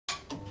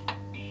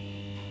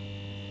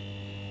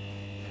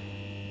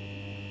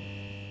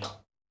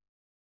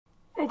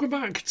Welcome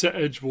back to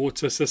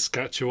Edgewater,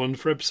 Saskatchewan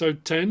for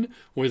episode 10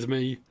 with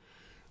me,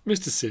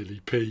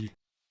 MrSealyp.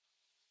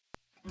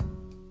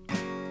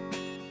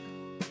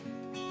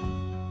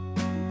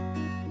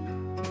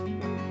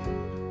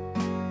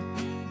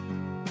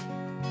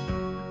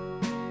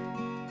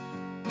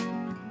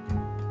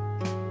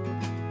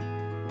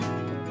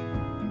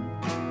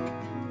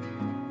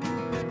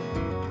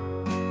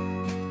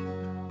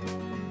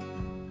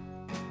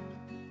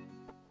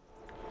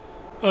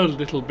 A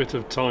little bit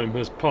of time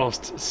has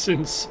passed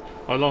since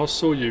I last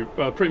saw you,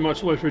 pretty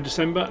much all the way through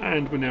December,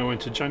 and we're now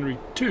into January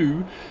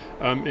 2.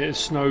 It has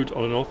snowed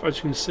on and off, as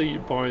you can see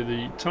by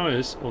the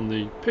tyres on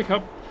the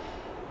pickup.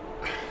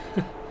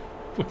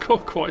 We've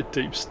got quite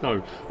deep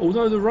snow,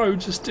 although the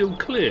roads are still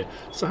clear,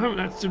 so I haven't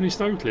had to do any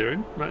snow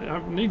clearing.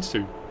 I need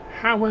to.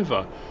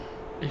 However,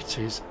 it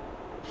is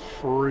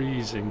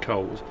freezing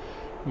cold.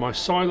 My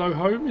silo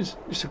home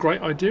it's a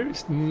great idea.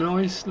 It's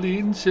nicely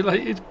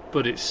insulated,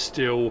 but it's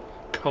still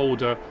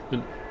colder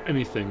than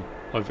anything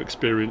I've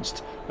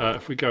experienced.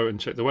 If we go and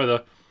check the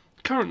weather,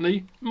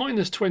 currently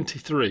minus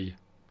 23,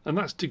 and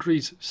that's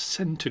degrees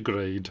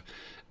centigrade.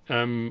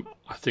 I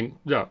think,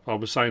 yeah, I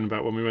was saying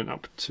about when we went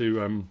up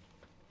to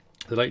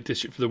the Lake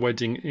District for the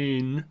wedding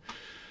in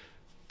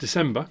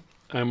December.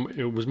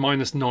 It was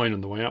minus 9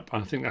 on the way up,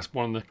 and I think that's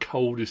one of the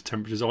coldest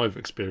temperatures I've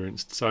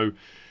experienced. So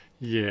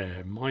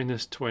yeah,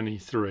 minus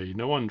 23.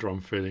 No wonder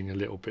I'm feeling a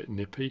little bit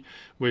nippy.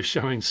 We're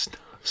showing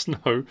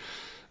snow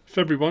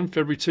February 1,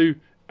 February 2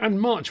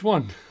 and March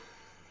 1.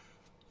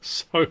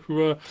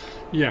 So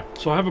yeah,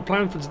 so I have a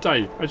plan for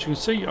today. As you can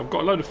see, I've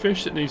got a load of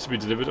fish that needs to be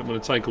delivered. I'm going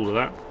to take all of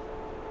that.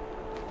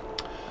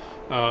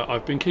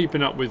 I've been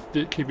keeping up with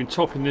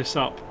topping this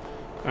up,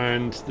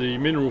 and the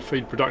mineral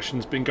feed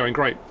production's been going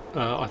great.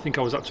 I think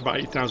I was up to about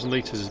 8,000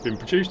 litres has been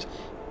produced.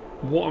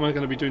 What am I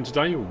going to be doing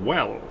today?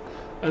 Well,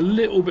 a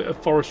little bit of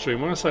forestry,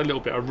 and when I say a little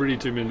bit, I really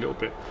do mean a little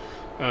bit.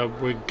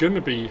 We're going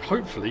to be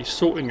hopefully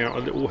sorting out a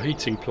little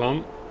heating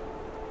plant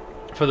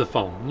for the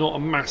farm. Not a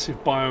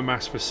massive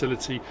biomass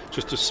facility,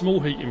 just a small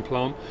heating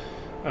plant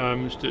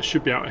that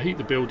should be able to heat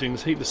the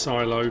buildings, heat the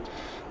silo,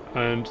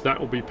 and that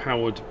will be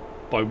powered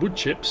by wood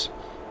chips.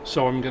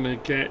 So I'm going to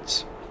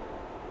get...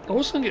 I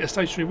was going to get a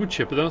stationary wood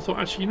chip, but then I thought,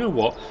 actually, you know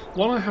what?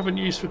 One I haven't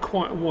used for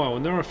quite a while,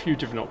 and there are a few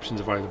different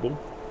options available,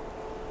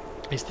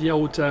 is the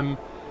old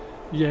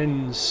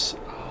Jens...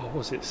 oh, what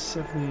was it?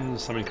 7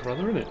 something or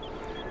other, isn't it?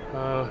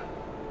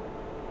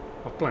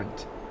 I've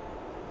blanked.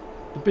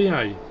 The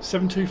BA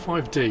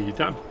 725D,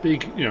 that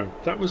big, you know,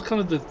 that was kind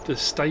of the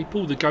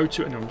staple, the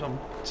go-to. And I'm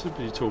too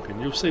busy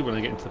talking. You'll see when I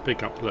get into the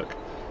pickup. Look,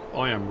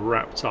 I am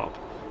wrapped up.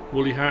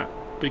 Woolly hat,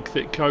 big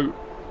thick coat.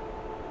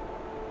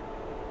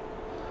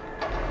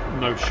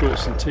 No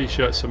shorts and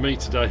t-shirts for me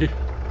today.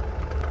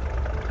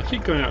 I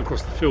keep going out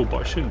across the field, but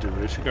I shouldn't do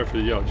really. I should go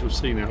through the yards. You'll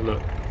see now.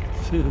 Look,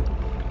 the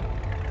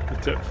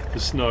depth of the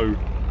snow.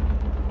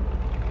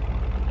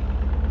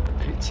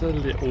 It's a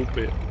little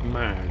bit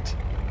mad,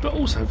 but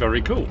also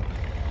very cool.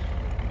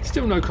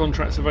 Still no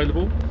contracts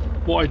available.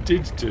 What I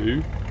did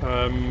do,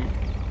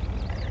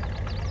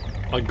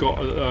 I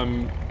got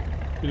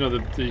you know,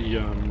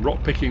 the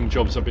rock picking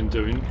jobs I've been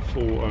doing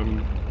for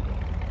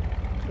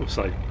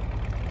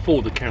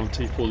for the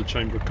county, for the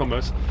Chamber of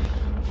Commerce.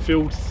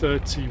 Field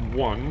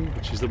 31,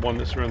 which is the one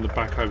that's around the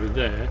back over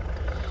there,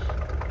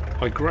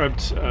 I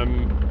grabbed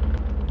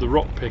the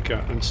rock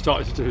picker and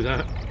started to do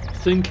that,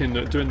 thinking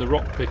that doing the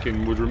rock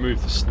picking would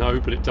remove the snow,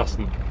 but it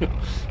doesn't.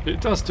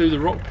 It does do the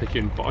rock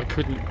picking, but I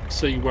couldn't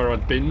see where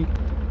I'd been.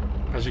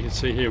 As you can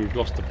see here, we've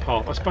lost the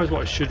path. I suppose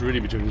what I should really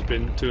be doing is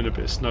doing a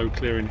bit of snow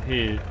clearing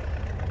here,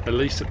 at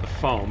least at the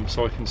farm,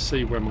 so I can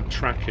see where my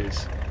track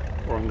is.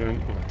 Or I'm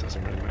going, well, it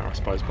doesn't really matter, I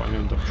suppose, but I'm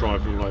going to end up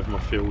driving all over my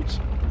fields.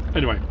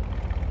 Anyway,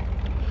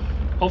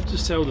 off to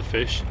sell the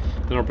fish,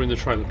 then I'll bring the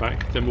trailer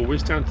back, then we'll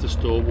whiz down to the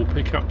store, we'll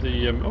pick up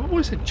the, I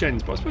always said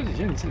Jens, but I suppose it's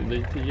Jens, isn't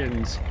it? The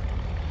Jens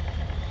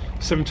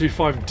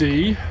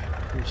 725D.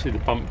 We'll see the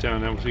bump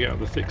down now as we get up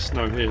the thick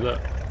snow here.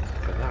 Look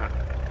at that.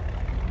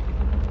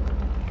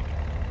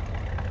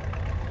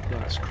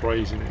 That's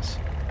craziness.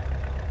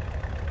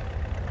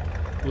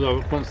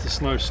 Although once the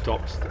snow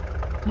stops,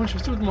 I'm actually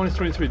still at minus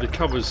 23. The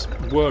covers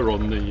were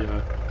on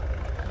the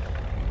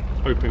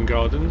open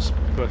gardens,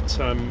 but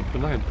and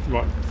they had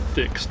right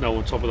thick snow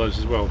on top of those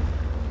as well.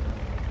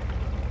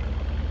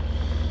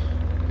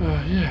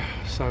 Yeah,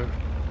 so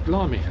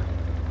blimey.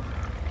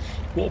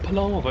 What a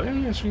palaver. Yeah,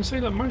 yes, you can see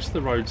that most of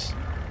the roads,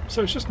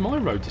 so it's just my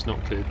road that's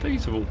not cleared.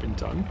 These have all been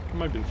done.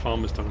 Maybe the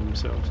farmers done them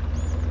themselves.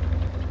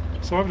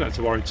 So I haven't had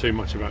to worry too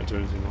much about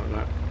doing anything like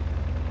that.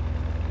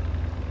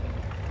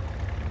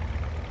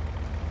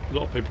 A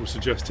lot of people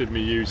suggested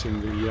me using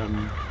the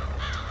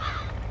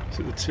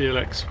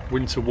TLX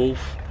Winter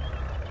Wolf,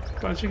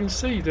 but as you can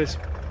see, there's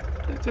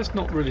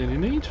not really any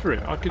need for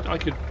it. I could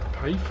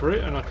pay for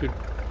it, and I could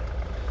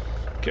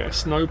get a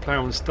snow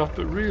plough and stuff,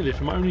 but really, if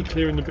I'm only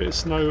clearing a bit of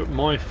snow at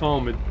my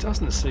farm, it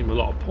doesn't seem a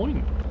lot of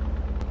point.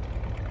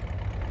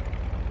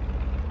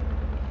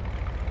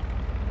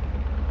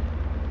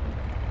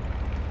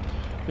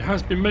 It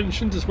has been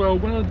mentioned as well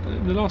when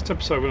in the last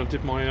episode when I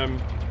did my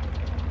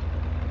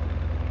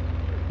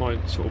my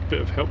sort of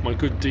bit of help, my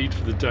good deed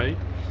for the day,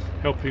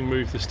 helping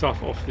move the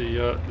stuff off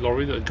the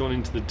lorry that had gone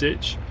into the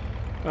ditch.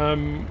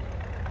 People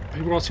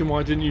are asking why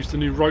I didn't use the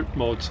new rope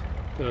mod,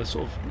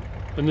 sort of,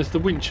 and there's the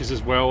winches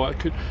as well.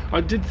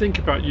 I did think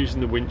about using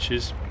the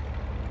winches,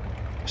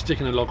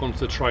 sticking a log onto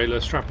the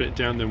trailer, strapping it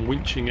down, then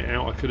winching it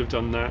out. I could have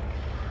done that.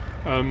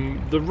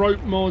 The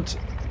rope mod,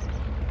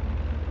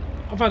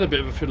 I've had a bit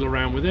of a fiddle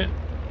around with it.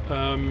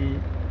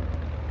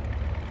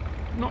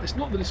 It's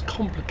not that it's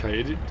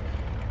complicated.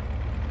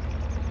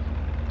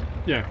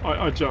 Yeah,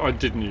 I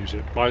didn't use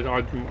it.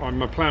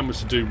 My plan was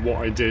to do what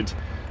I did,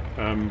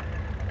 and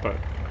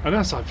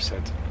as I've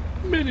said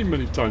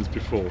many times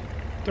before,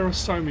 there are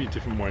so many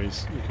different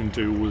ways you can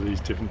do all of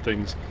these different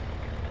things.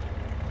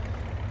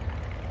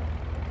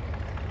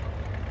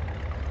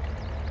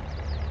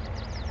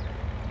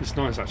 It's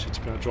nice actually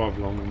to be able to drive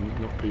along and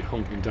not be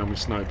honking down with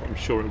snow, but I'm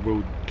sure it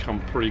will come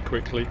pretty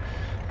quickly.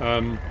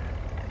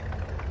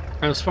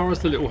 As far as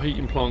the little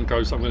heating plant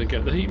goes, I'm going to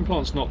get the heating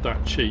plant's not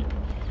that cheap.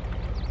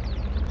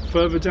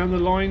 Further down the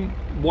line,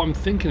 what I'm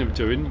thinking of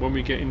doing when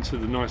we get into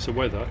the nicer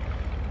weather,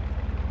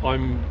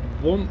 I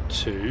want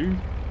to,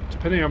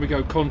 depending how we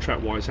go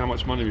contract wise, how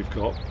much money we've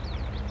got,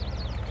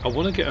 I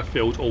want to get a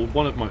field, or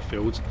one of my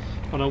fields,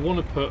 and I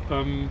want to put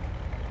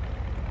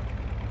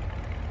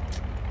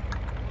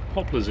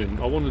poplars in.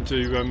 I want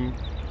to do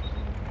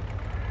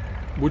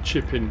wood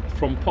chipping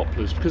from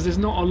poplars, because there's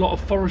not a lot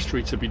of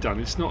forestry to be done.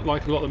 It's not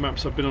like a lot of the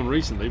maps I've been on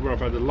recently where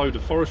I've had a load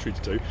of forestry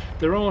to do.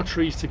 There are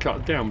trees to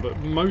cut down, but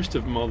most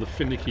of them are the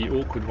finicky,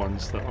 awkward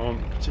ones that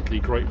aren't particularly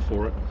great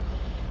for it.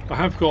 I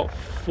have got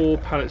 4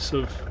 pallets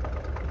of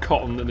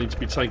cotton that need to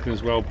be taken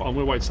as well, but I'm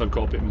going to wait till I've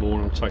got a bit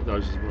more and I'll take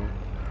those as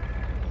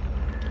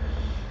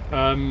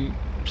well.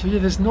 So yeah,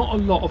 there's not a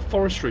lot of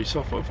forestry,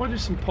 so if I do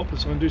some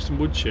poplars, I can do some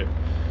wood chip.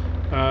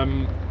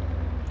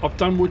 I've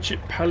done wood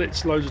chip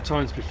pellets loads of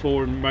times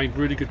before and made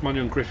really good money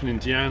on Griffin,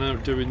 Indiana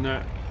doing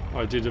that.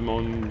 I did them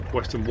on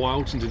Western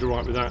Wilds and did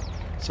alright with that.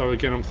 So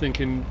again, I'm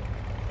thinking,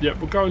 yeah,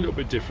 we'll go a little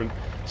bit different.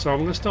 So I'm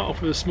going to start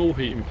off with a small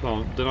heating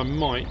plant, then I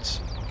might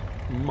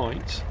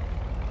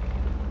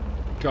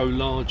go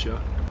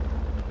larger.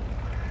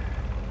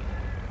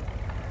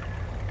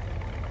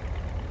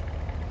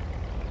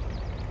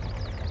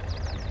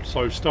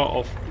 So start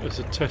off as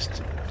a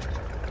test.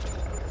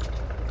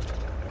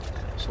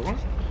 That's alright.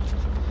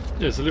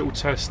 There's a little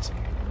test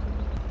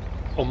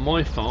on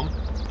my farm,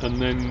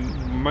 and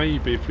then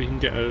maybe if we can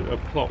get a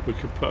plot, we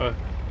could put a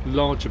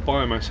larger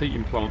biomass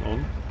heating plant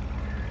on,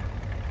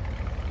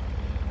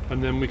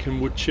 and then we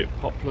can wood chip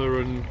poplar.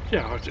 And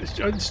yeah,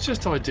 it's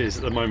just ideas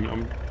at the moment.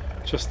 I'm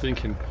just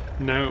thinking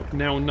now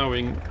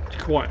knowing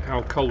quite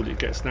how cold it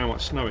gets, how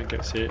much snow it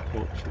gets here.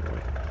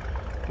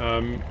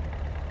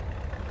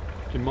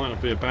 It might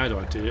not be a bad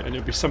idea, and it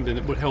would be something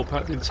that would help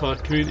out the entire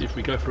community if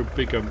we go for a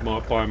bigger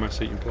biomass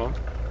heating plant.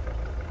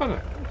 I don't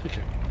know,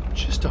 okay,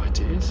 just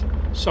ideas.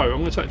 So I'm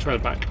going to take the trailer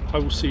back. I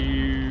will see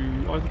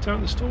you either down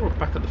at the store or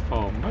back at the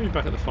farm. Maybe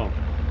back at the farm.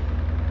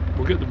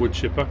 We'll get the wood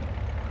chipper.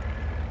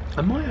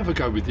 I might have a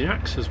go with the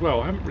axe as well.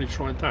 I haven't really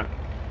tried that.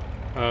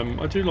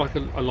 I do like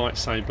a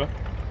lightsaber.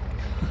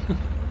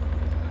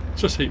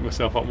 Just heat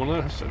myself up. Well,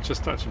 I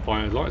just actually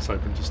buy a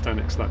lightsaber and just stand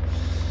next to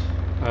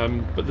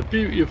that. But the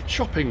beauty of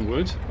chopping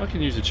wood, I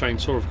can use a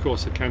chainsaw, of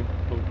course I can.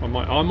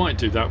 I might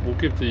do that. We'll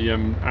give the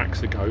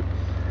axe a go.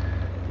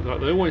 Like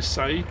they always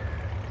say,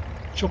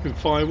 chopping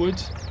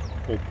firewood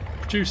or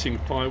producing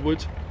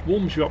firewood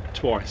warms you up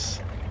twice,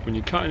 when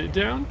you're cutting it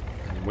down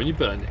and when you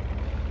burn it.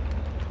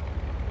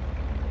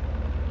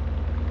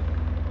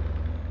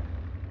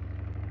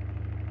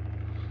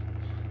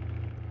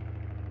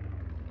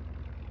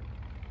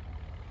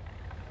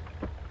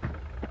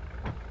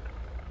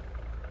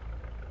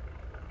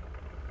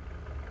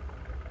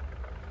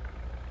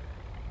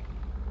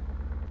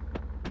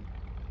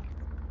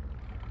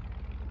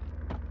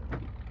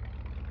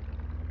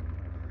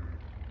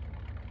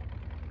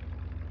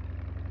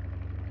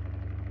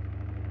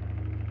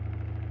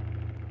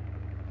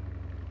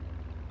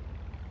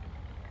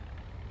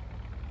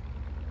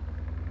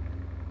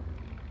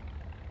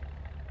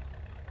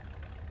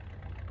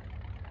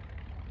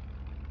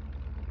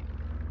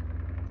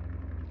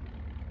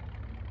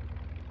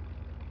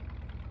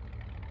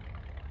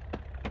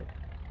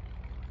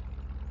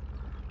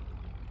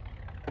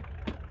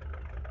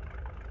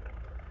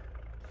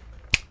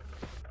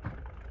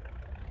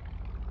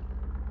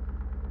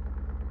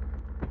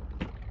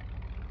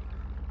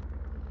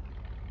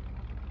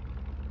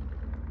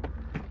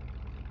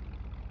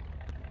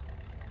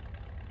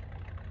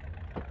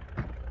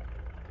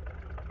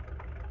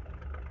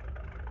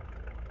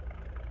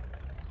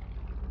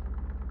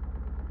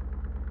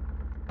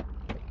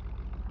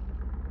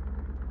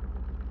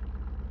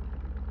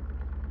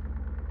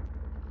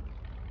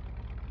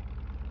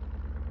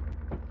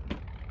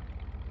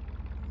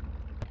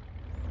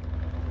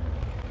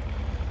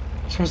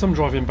 So as I'm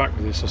driving back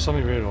with this, I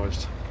suddenly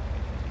realised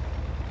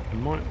I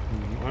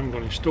haven't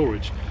got any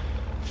storage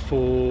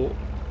for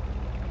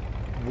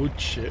wood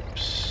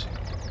chips,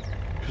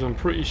 because I'm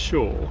pretty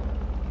sure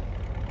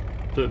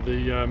that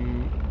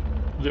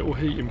the little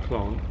heating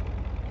plant.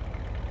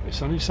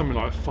 It's only something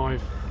like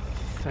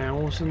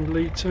 5,000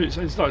 litre. It's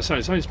like I say,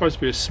 it's only supposed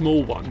to be a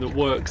small one that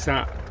works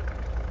on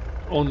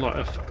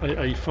like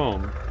a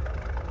farm.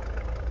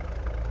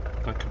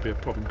 That could be a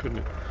problem, couldn't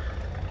it?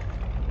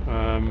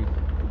 I'm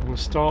going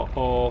to start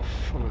off.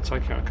 I'm going to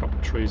take out a couple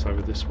of trees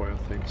over this way, I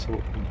think. So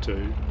what we'll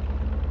do.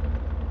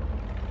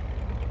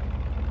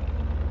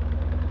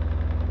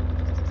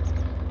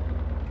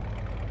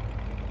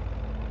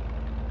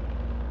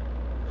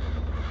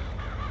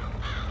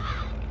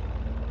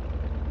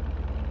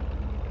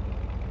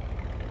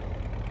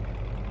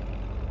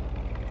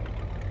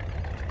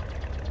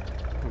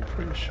 I'm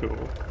pretty sure.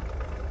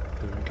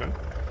 There we go.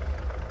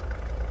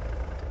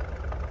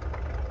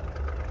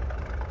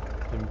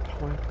 Then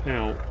pipe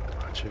out.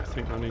 Actually, I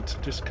think I need to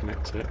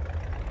disconnect it.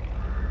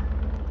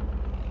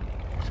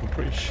 So I'm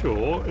pretty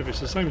sure if it's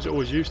the same as it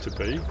always used to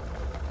be.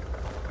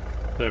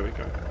 There we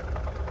go.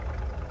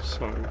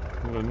 So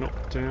I'm going to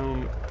knock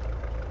down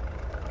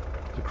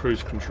the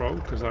cruise control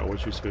because that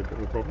always used to be a bit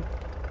of a problem.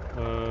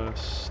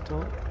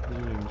 Start the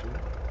engine.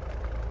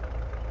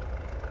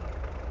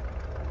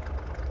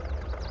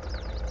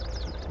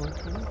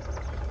 Pipe out.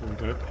 There we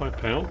go.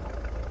 Pipe out.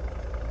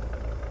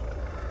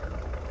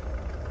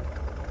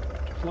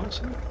 Lights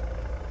in?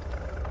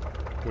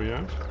 We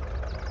have.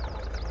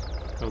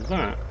 Now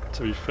that,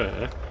 to be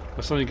fair,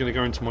 that's only going to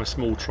go into my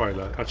small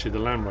trailer. Actually, the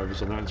Land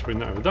Rover's on that. It's been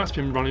that over. That's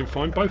been running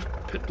fine. Both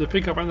the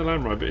pickup and the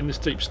Land Rover in this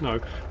deep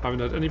snow. I haven't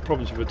had any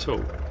problems with it at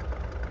all.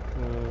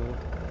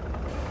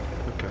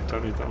 Okay,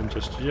 don't need that one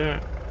just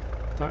yet.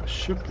 That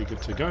should be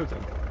good to go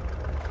then.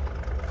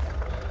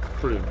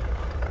 Brilliant.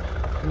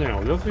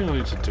 Now, the other thing I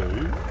need to do,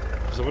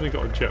 because I've only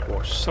got a jet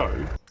wash, so I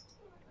think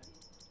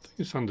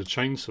it's under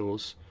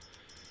chainsaws.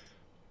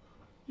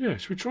 Yeah,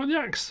 should we try the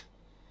axe?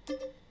 If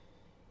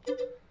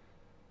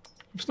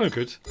it's no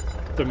good,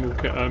 then we'll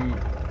get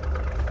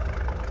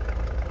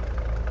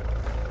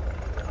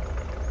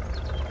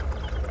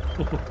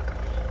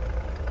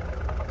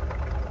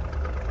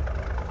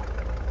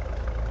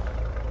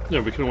yeah,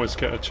 we can always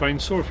get a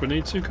chainsaw if we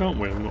need to, can't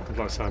we? I'm not, like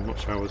I say, I'm not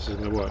sure how this is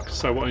going to work.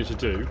 So what I need to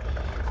do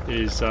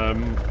is I'll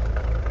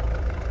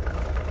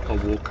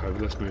walk over.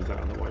 Let's move that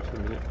out of the way for a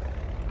minute.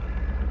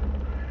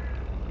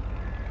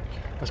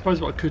 I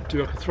suppose what I could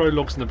do, I could throw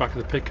logs in the back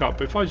of the pickup,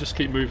 but if I just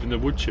keep moving the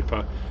wood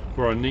chipper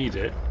where I need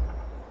it,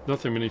 the other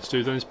thing we need to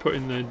do then is put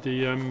in the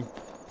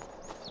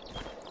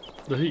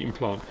heating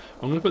plant.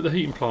 I'm going to put the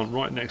heating plant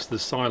right next to the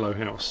silo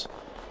house,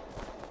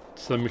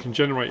 so then we can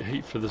generate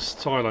heat for the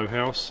silo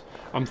house.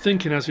 I'm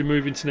thinking as we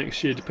move into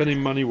next year,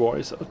 depending money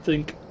wise, I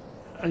think,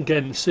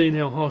 again, seeing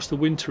how harsh the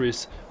winter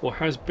is, or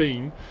has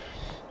been,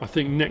 I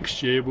think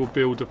next year we'll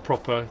build a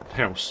proper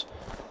house.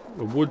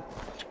 A wood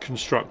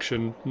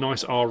construction,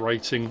 nice R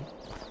rating,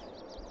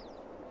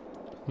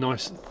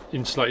 nice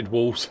insulated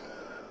walls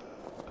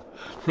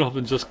rather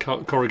than just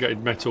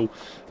corrugated metal,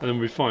 and then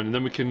we'll be fine. And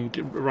then we can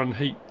run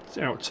heat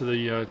out to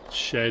the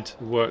shed,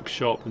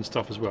 workshop and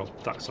stuff as well.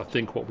 That's, I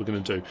think, what we're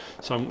going to do.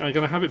 So I'm going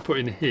to have it put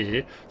in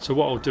here. So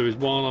what I'll do is,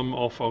 while I'm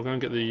off, I'll go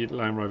and get the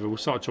Land Rover. We'll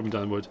start chopping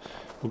down the wood.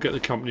 We'll get the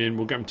company in.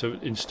 We'll get them to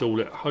install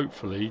it,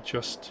 hopefully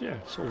just, yeah,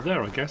 sort of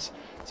there, I guess.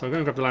 So I'm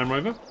going to grab the Land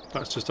Rover.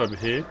 That's just over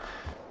here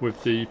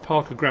with the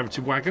Parker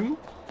Gravity Wagon.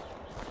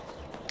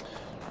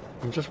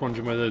 I'm just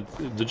wondering whether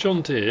the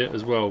John Deere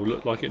as well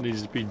looked like it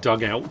needs to be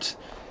dug out.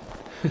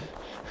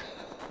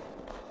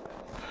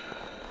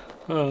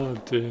 Oh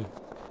dear.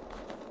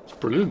 It's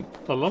brilliant.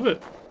 I love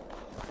it.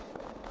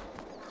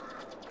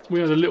 We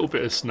had a little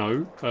bit of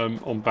snow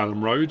on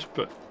Balham Road,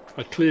 but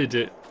I cleared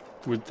it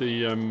with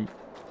the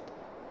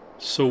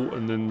salt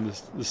and then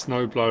the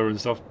snow blower and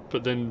stuff,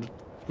 but then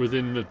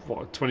within the,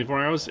 what,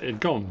 24 hours it had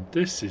gone.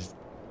 This is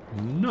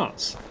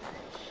nuts.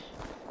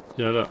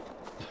 Yeah, look.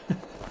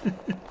 I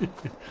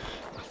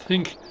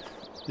think,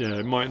 yeah,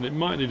 it might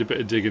need a bit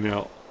of digging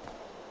out,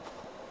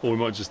 or we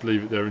might just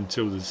leave it there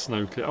until the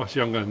snow clears.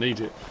 Actually, I'm going to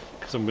need it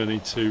because I'm going to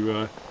need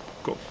to.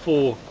 Got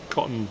 4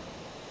 cotton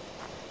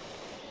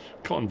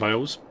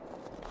bales.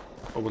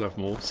 I will have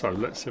more. So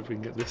let's see if we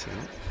can get this out.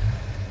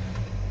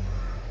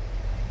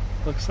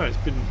 Like I say, it's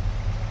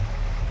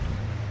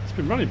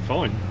been running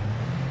fine.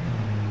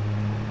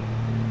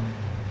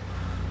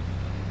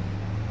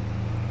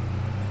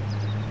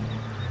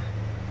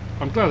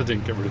 I'm glad I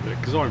didn't get rid of it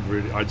because I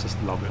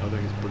just love it. I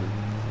think it's brilliant.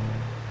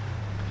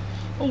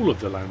 All of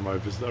the Land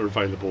Rovers that are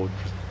available.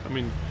 I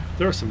mean,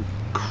 there are some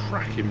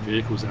cracking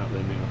vehicles out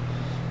there now,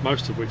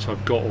 most of which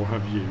I've got or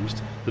have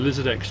used. The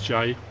Lizard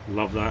XJ,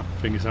 love that.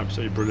 I think it's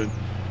absolutely brilliant.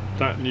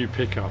 That new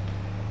pickup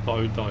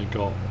that I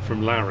got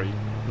from Larry,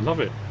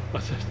 love it.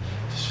 There's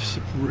just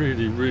some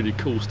really, really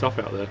cool stuff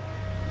out there.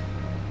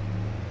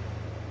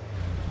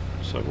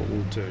 So what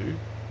we'll do,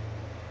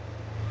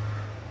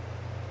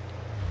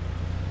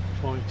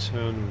 if I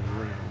turn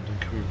around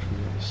and come in from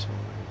the other side.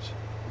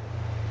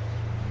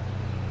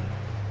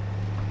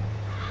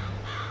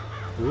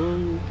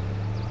 Whoa.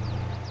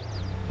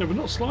 Yeah, we're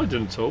not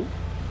sliding at all.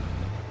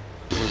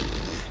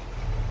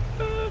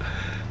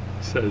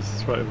 Says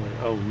straight away,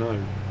 oh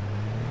no.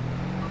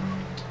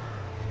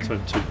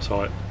 Turn too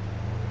tight.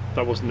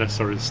 That wasn't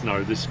necessarily the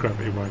snow. This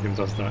gravity wagon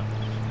does that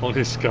on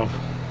his skull.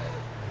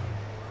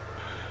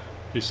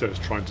 He says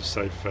trying to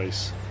save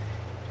face.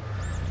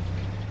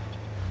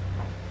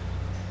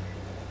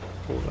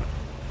 For that.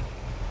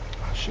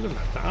 I should have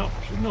left that up,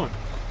 shouldn't I?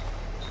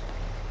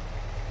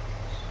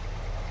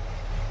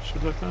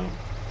 Should have left that up.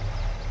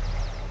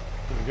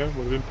 There we go.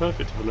 Would have been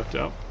perfect if I left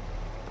it up.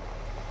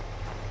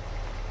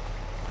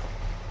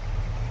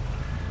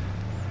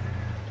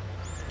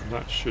 And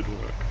that should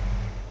work.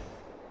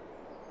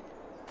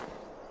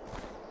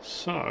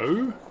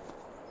 So,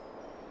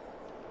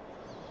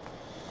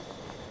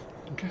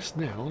 I guess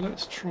now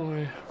let's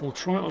try. We'll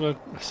try it on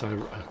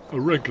a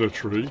regular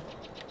tree.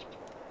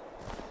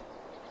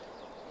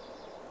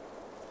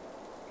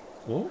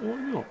 What? Why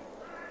not?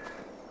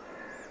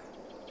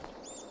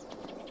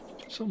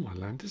 It's on my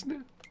land, isn't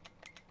it?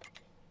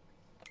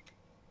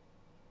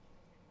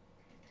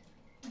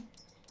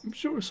 I'm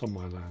sure it's on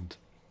my land.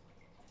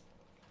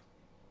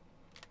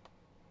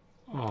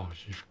 Oh,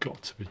 you've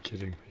got to be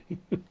kidding me.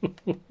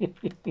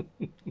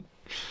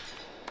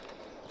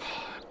 I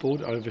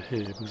bought it over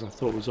here because I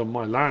thought it was on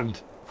my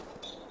land.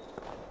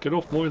 Get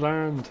off my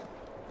land.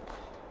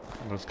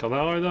 Let's cut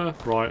that either.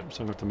 Right,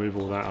 so I'm going to have to move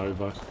all that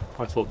over.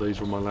 I thought these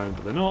were my land,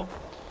 but they're not.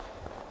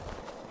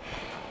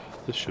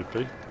 This should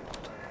be.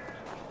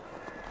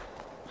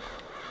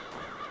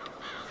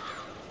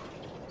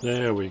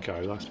 There we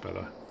go, that's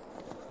better.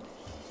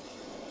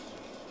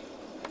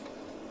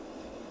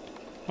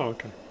 Oh,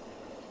 okay.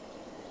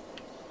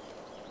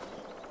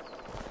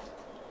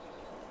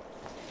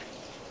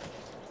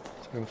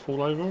 Is it going to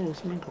fall over or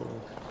something? Or...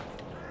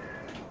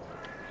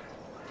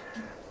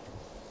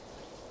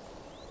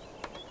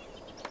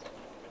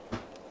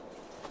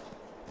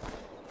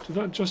 Did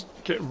that just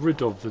get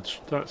rid of the...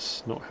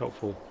 That's not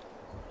helpful.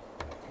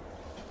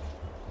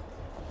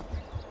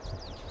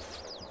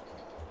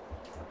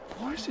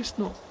 Why is this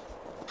not...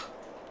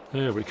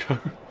 There we go.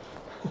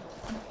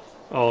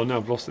 Oh, now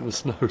I've lost it in the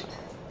snow.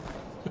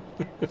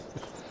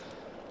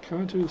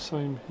 Can I do the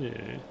same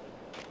here?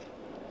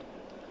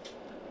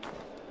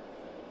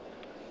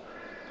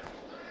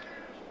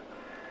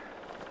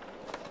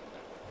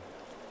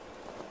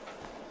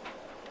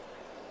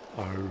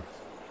 Oh.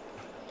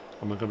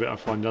 I'm going to be able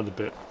to find another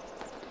bit.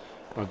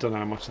 I don't know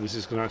how much of this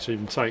is going to actually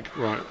even take.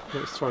 Right,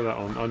 let's throw that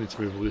on. I need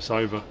to move all this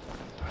over.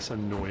 That's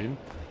annoying.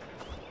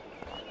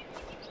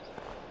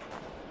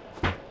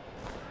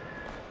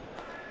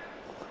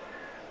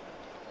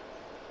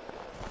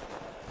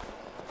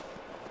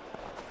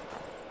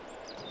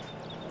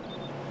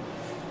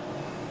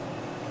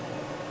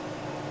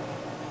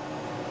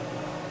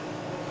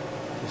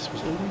 This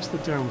was always the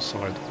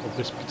downside of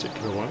this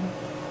particular one.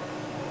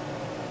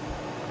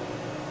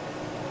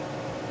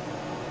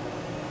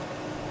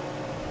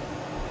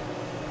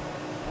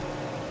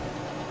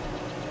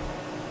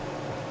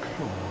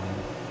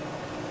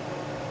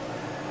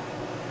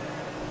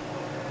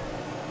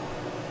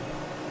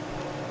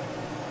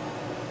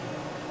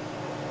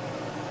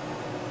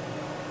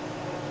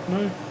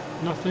 No,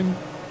 nothing.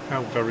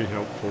 How very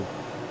helpful.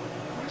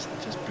 Why is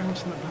it just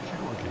bouncing that back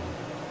out again?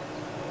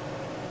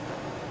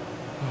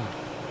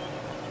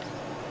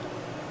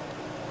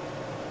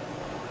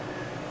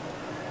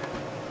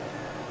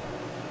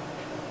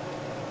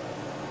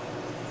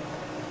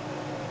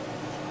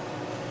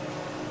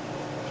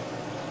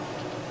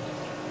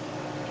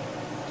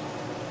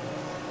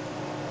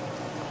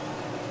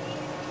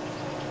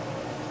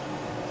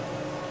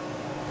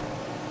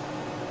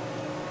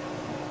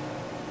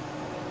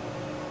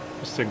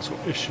 This thing's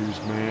got issues,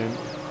 man.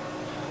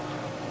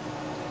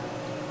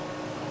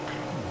 Come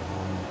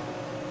on.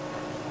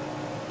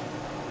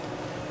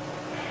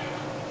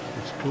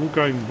 It's all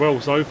going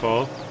well so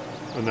far,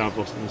 and now I've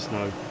lost in the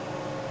snow.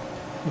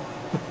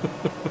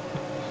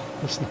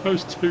 The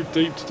snow's too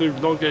deep to do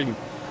logging.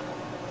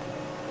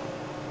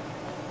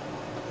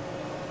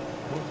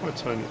 What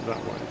if I turn it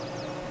that way?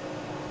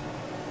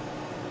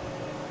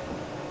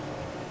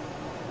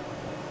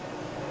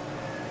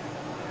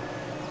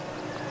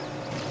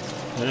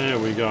 There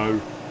we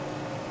go.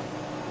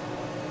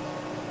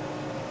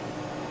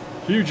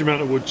 Huge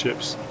amount of wood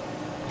chips.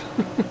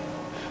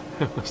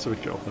 How much do we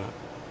get off that?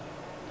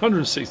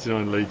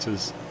 169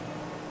 litres.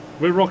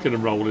 We're rocking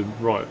and rolling.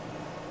 Right.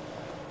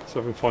 So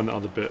if I can find that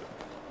other bit.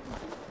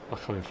 I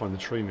can't even find the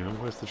tree now.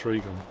 Where's the tree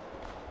gone?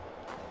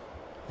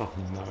 Oh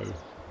no.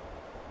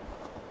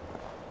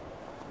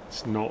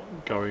 It's not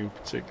going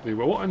particularly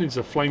well. What I need is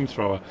a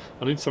flamethrower.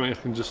 I need something I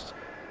can just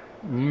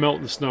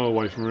melt the snow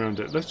away from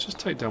around it. Let's just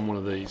take down one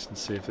of these and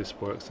see if this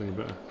works any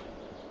better.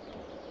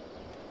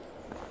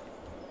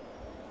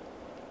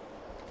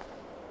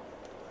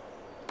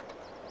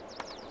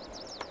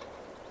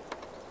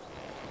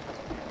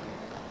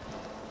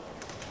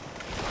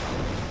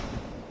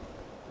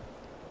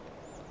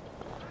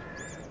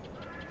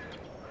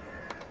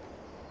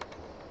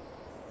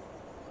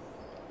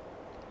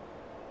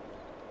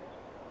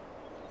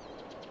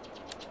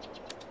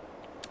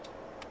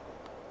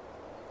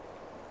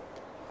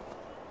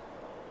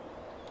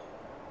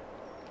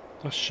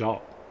 That's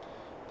sharp.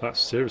 That's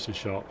seriously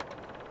sharp.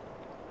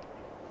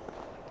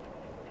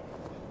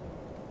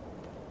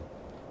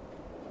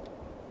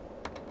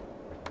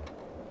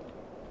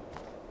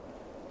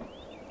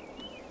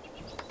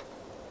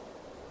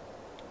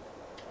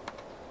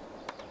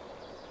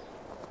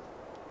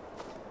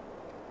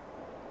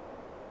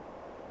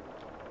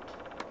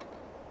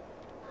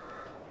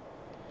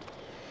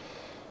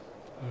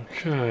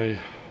 Okay.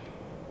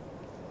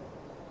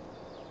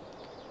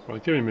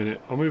 Right, give me a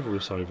minute. I'll move all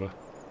this over.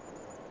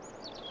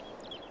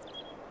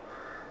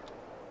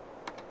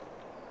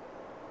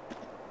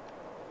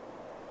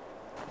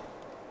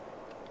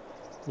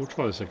 We'll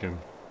try this again.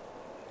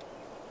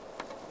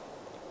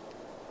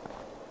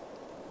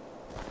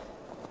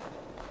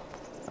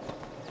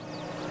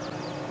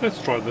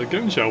 Let's try that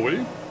again, shall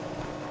we?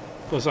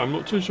 Plus, I'm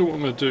not too sure what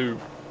I'm going to do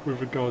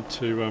with regard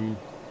to...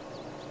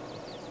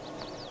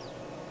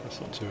 That's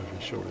not too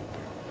heavy, surely.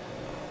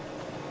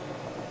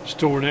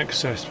 Store in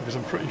excess, because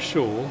I'm pretty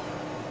sure...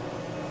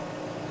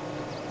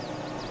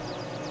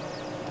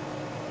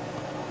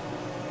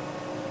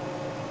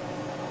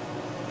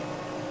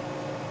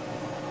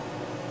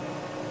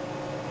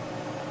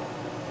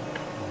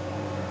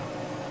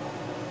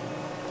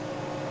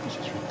 This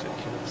is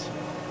ridiculous.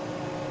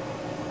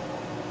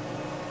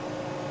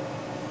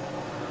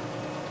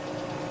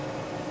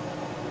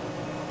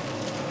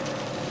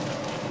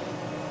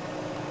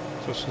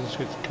 So I'm just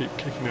going to keep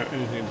kicking out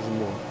anything it doesn't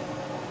want.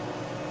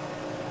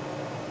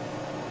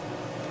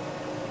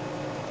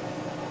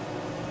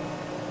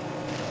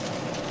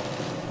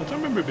 I don't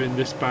remember it being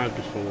this bad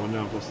before, and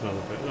now I've lost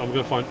another bit. I'm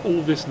going to find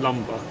all this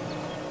lumber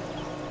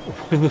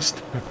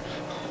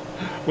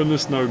when the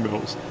snow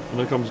melts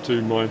and I come to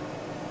do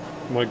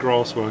my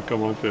grass work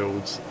on my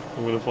fields.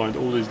 I'm going to find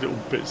all these little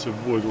bits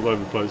of wood all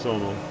over the place,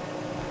 aren't I?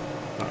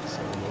 That's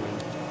so annoying.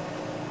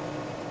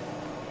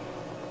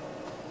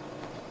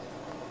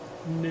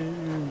 No.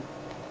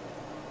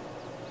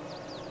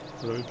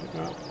 Did I pick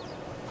that up?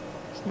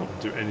 It's not going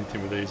to do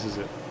anything with these, is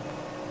it?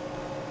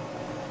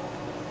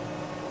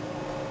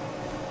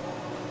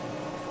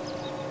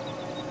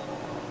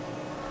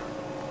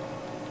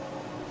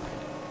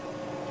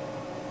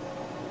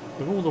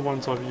 Of all the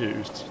ones I've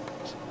used,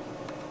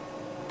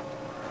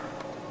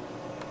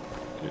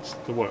 it's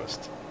the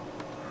worst.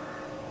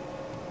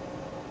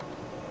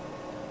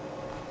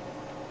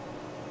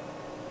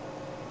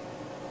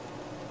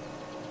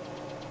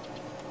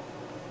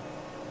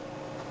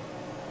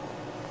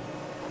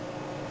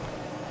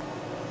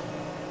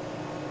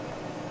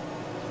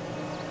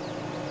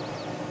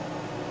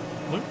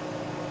 No?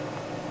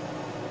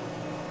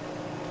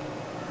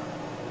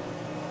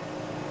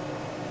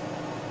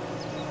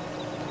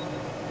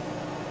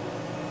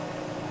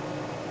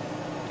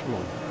 Come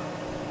on.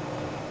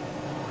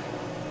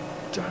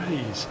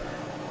 Days.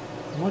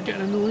 Am I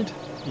getting annoyed?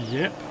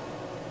 Yep.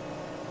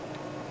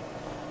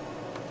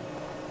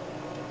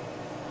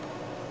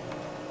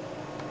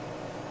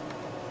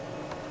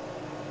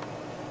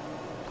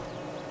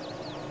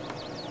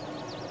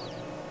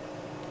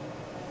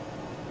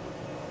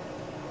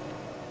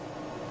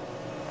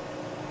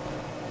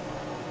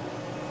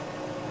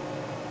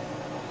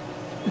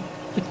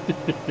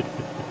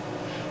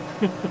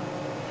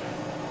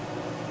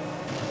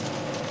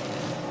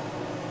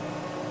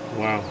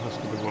 Wow, that's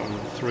going to be what,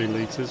 3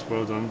 litres,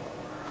 well done.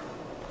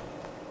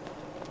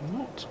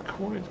 Not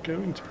quite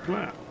going to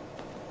plan.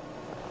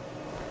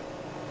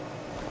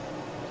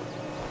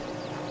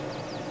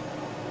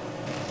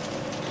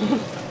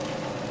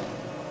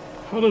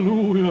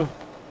 Hallelujah!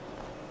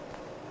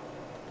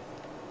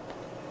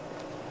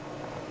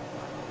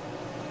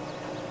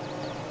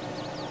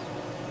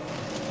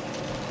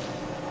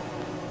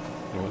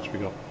 How much we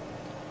got?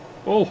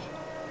 Oh!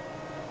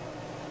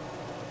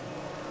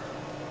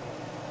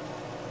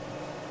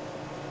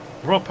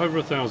 We're up over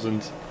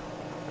 1,000.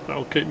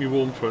 That'll keep me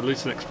warm for at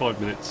least the next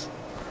 5 minutes.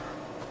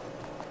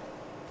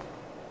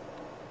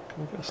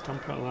 Can I get a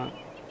stump out of that?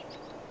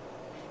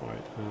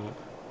 Right.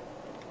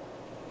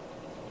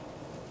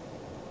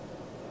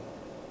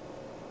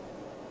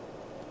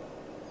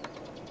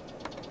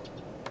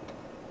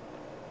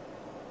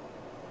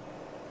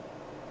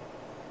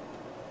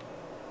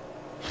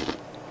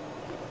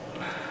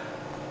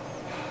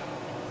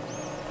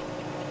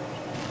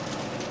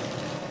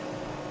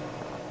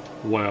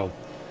 Wow.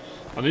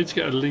 I need to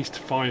get at least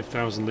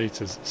 5,000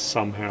 litres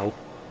somehow.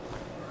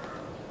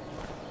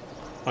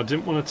 I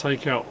didn't want to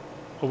take out...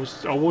 I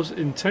was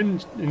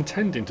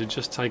intending to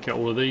just take out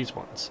all of these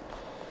ones.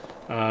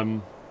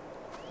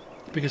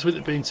 Because with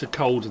it being so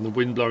cold and the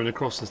wind blowing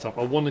across and stuff,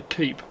 I want to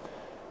keep...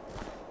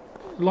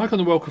 Like on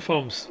the Welker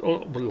Farms,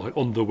 on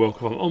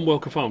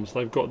Welker Farms,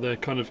 they've got their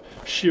kind of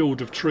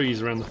shield of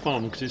trees around the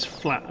farm because it's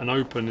flat and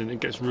open and it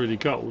gets really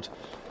cold.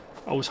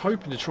 I was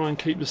hoping to try and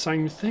keep the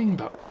same thing,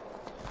 but...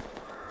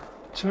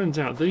 Turns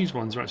out these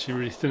ones are actually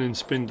really thin and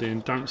spindly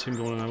and don't seem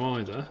to want to know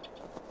either.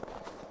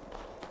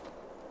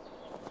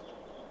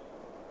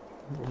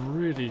 I'm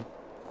really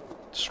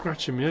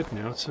scratching my head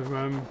now to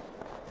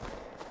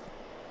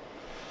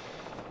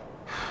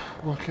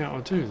work out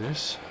how to do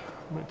this.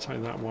 I might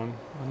take that one.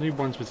 I need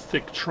ones with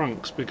thick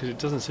trunks because it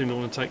doesn't seem to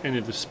want to take any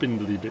of the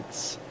spindly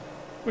bits,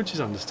 which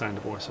is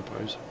understandable, I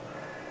suppose.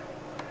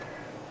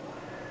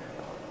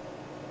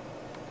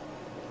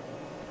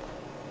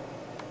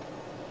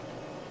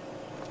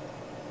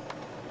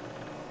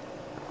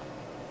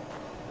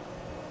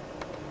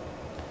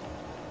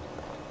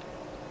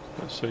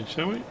 Let's see,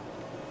 shall we?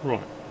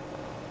 Right.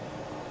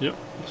 Yep,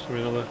 that's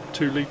going to be another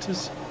 2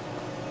 litres.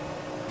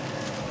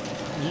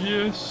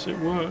 Yes, it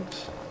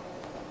works.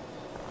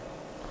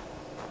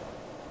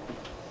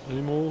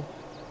 Any more?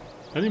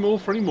 Any more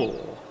for any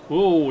more?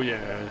 Oh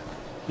yeah,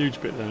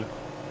 huge bit there.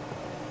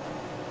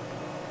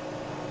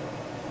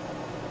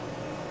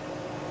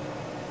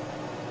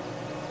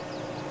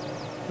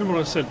 Remember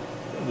what I said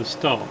at the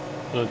start,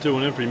 that I do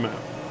on every map,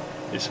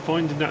 it's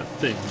finding that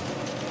thing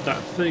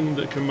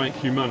that can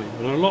make you money.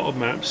 And on a lot of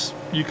maps,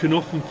 you can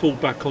often fall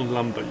back on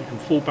lumber, you can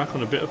fall back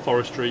on a bit of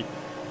forestry,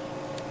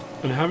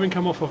 and having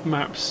come off of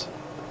maps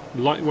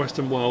like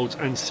Western Wilds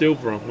and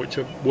Silverrun, which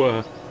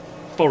were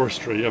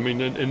forestry, I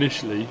mean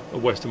initially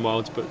Western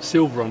Wilds, but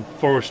Silverrun,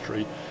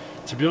 forestry,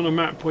 to be on a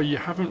map where you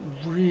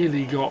haven't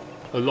really got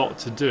a lot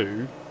to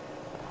do,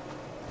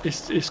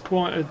 it's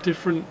quite a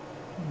different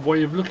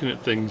way of looking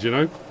at things, you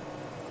know.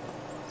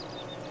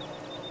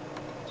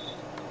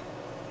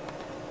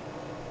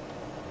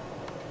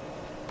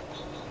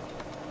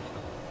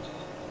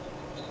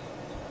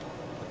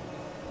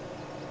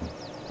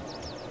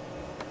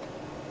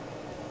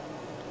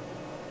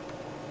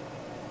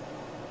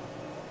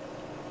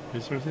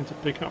 Is there anything to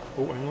pick up?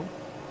 Oh, hang on.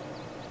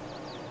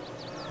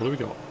 What do we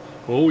got?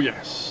 Oh,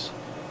 yes.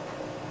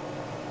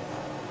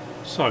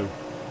 So,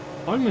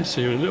 I'm going to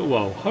see you in a little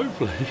while,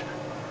 hopefully,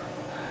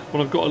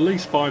 when I've got at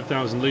least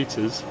 5,000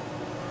 litres.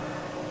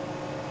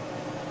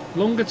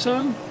 Longer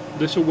term,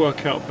 this will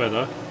work out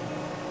better.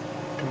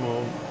 Come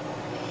on.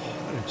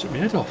 It took my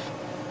head off.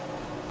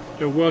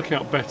 It'll work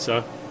out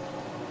better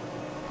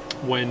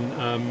when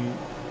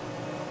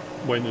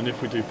and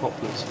if we do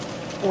poplars.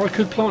 Or I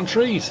could plant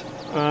trees.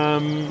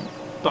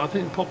 But I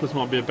think poplars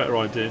might be a better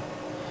idea.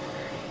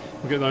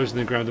 We'll get those in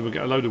the ground and we'll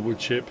get a load of wood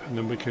chip and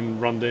then we can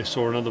run this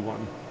or another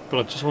one. But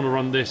I just want to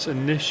run this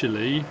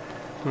initially.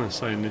 When I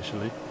say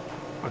initially,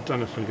 I don't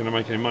know if we're going to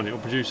make any money. It'll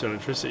produce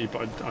electricity,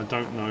 but I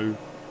don't know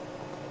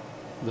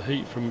the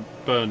heat from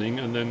burning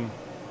and then...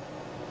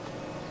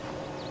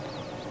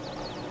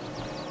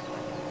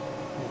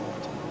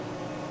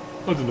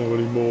 Oh, I don't know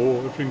anymore.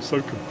 Everything's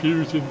so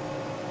confusing.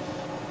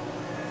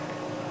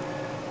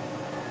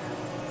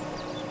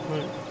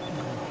 Right.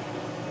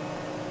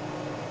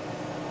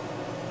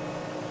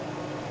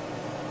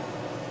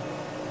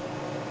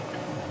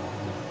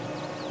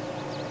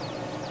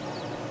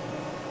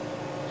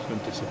 It's going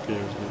to disappear,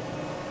 isn't it?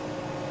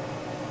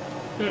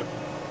 Yep.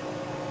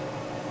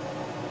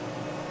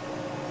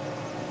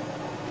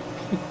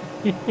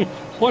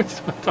 Why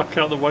did I duck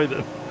out of the way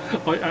then?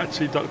 I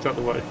actually ducked out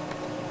of the way.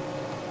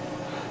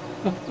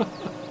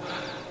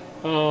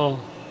 Oh.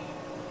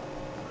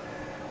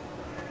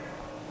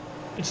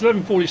 It's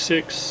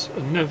 11:46,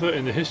 and never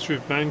in the history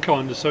of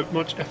mankind has so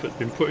much effort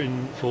been put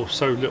in for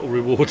so little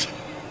reward.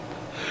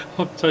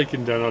 I've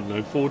taken down, I don't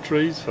know, 4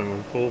 trees, I don't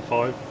know, 4 or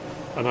 5,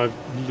 and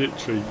I've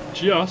literally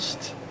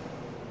just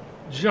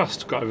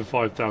got over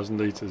 5,000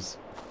 litres.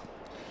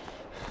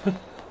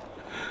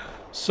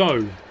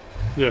 So,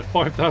 yeah,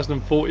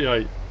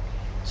 5,048.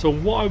 So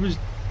what I was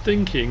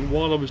thinking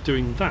while I was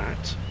doing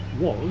that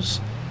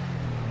was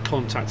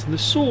contacting the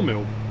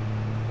sawmill.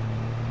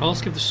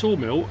 Ask if the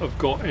sawmill have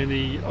got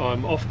any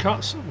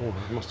offcuts. Oh,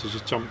 I must have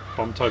just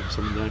bumped over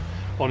something there.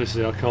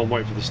 Honestly, I can't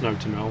wait for the snow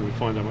to melt. We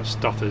find how much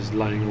stuff there's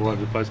laying all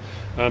over the place.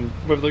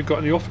 Whether they've got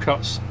any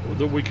offcuts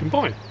that we can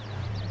buy,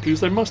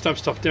 because they must have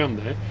stuff down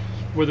there.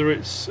 Whether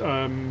it's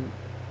 1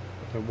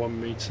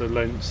 metre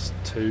lengths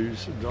to,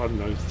 I don't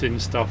know, thin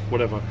stuff,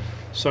 whatever.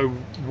 So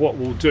what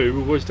we'll do,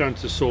 we'll go down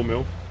to the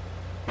sawmill.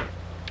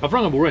 I've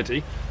run them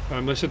already.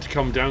 They said to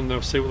come down and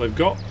they'll see what they've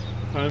got,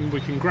 and we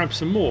can grab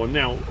some more.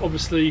 Now,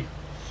 obviously,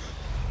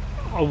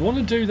 I want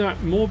to do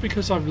that more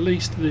because I've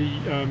leased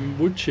the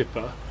wood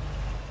chipper,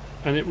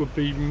 and it would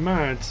be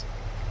mad.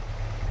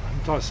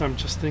 I'm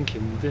just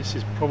thinking this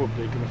is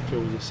probably going to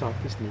fill this up,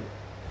 isn't it?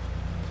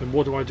 Then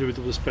what do I do with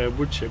all the spare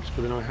wood chips?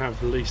 But then I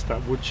have leased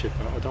that wood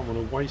chipper. I don't want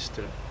to waste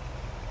it.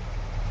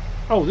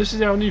 Oh, this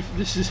is our new.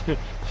 This is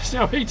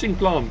our heating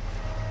plant.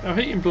 Our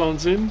heating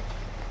plant's in.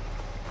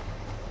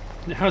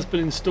 It has been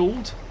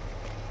installed.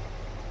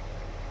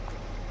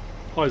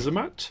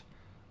 Heisermat.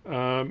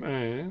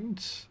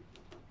 And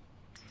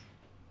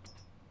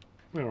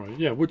where are you?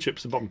 Yeah, wood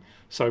chips at the bottom.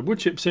 So wood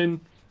chips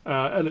in,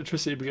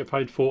 electricity we get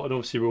paid for, and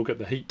obviously we'll get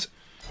the heat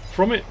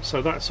from it.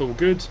 So that's all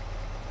good.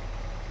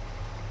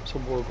 So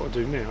what I've got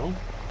to do now,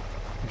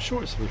 I'm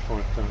sure it's only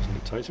 5,000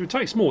 it takes. If it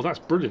takes more, that's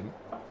brilliant.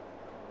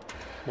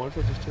 Why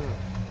did I just do that?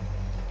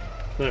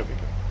 There we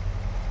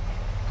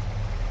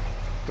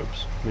go.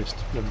 Oops, missed.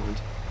 Never mind.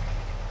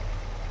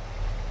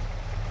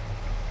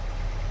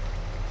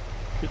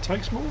 If it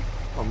takes more,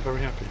 I'm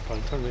very happy, but I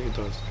don't think it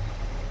does.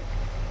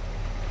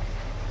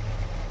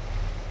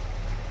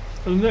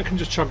 And then that can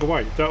just chug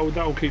away.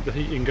 That'll keep the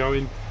heating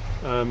going.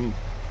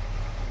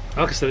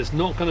 Like I said, it's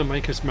not going to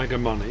make us mega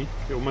money.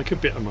 It will make a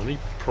bit of money,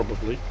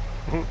 probably.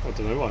 I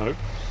don't know, I hope.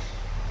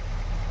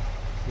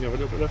 You have a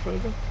little bit left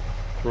over?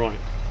 Right.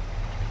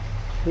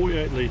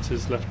 48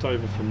 litres left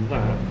over from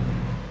that.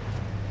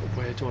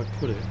 Where do I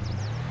put it?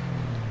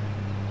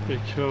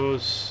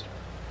 Because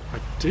I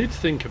did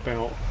think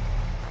about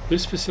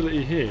this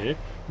facility here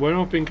when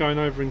I've been going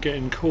over and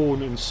getting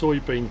corn and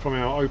soybean from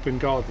our open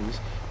gardens,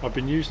 I've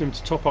been using them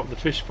to top up the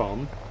fish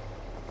farm.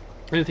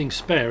 Anything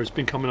spare has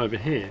been coming over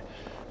here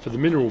for the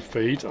mineral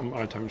feed. I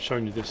haven't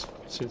shown you this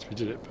since we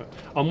did it, but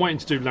I'm waiting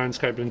to do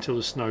landscaping until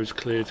the snow's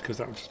cleared, because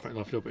that would just make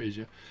life a little bit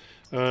easier.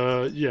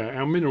 Yeah,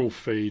 our mineral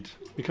feed.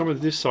 We come over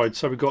this side,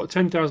 so we've got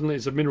 10,000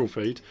 litres of mineral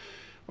feed.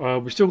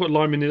 We've still got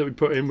lime in here that we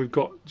put in. We've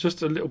got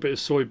just a little bit of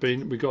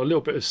soybean. We've got a little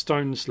bit of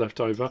stones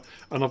left over,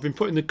 and I've been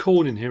putting the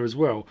corn in here as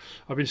well.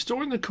 I've been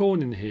storing the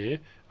corn in here.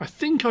 I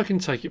think I can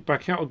take it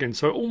back out again,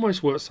 so it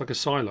almost works like a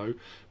silo.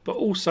 But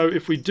also,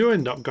 if we do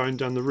end up going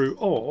down the route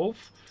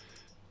of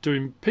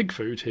doing pig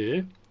food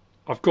here,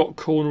 I've got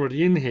corn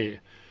already in here.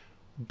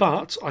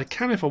 But I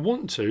can, if I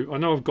want to. I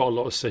know I've got a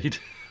lot of seed.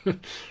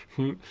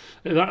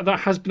 that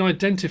has been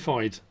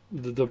identified,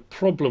 the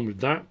problem with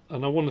that,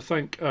 and I want to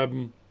thank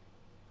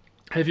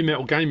Heavy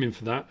Metal Gaming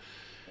for that.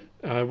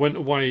 Went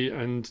away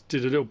and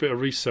did a little bit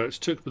of research,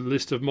 took the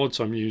list of mods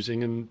I'm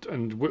using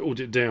and whittled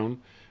it down.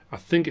 I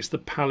think it's the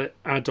palette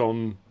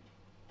add-on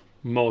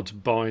mod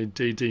by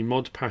DD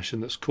Mod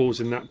Passion that's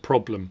causing that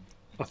problem,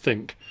 I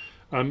think.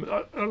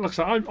 Like I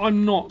say,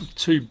 I'm not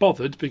too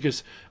bothered,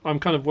 because I'm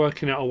kind of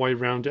working out a way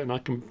around it, and I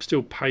can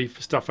still pay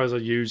for stuff as I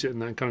use it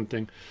and that kind of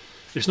thing.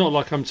 It's not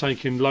like I'm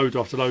taking load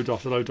after load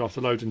after load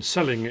after load and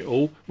selling it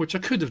all, which I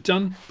could have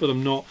done, but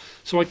I'm not.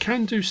 So I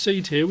can do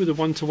seed here with a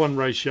 1-to-1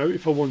 ratio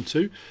if I want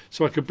to.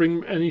 So I could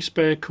bring any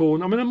spare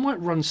corn. I mean, I might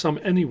run some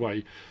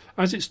anyway.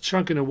 As it's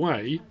chugging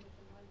away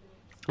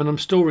and I'm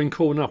storing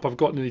corn up, I've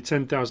got nearly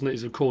 10,000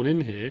 litres of corn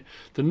in here.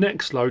 The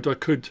next load I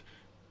could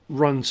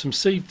run some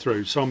seed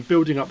through. So I'm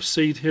building up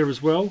seed here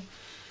as well.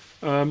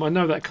 I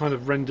know that kind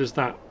of renders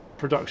that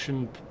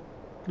production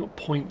not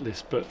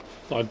pointless, but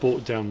I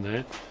bought down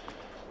there.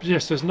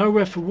 Yes, there's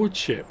nowhere for wood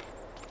chip.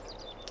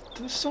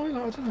 Do the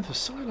silo? I don't know if the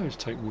silos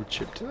take wood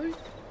chip, do they?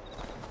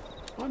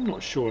 I'm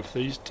not sure if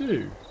these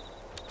do.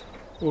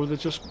 Or they're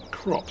just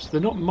crops. They're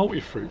not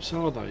multi-fruits,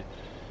 are they?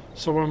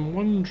 So I'm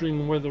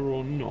wondering whether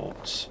or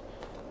not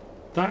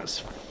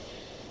that's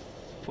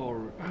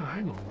for... Oh,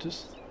 hang on,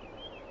 just...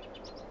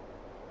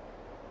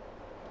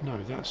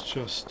 No, that's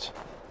just...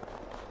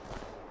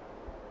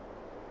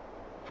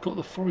 I've got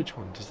the forage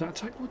one. Does that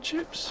take wood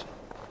chips?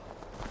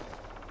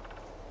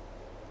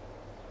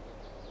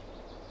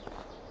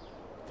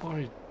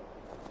 I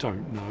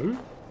don't know.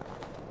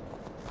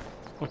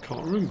 I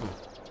can't remember.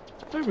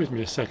 Bear with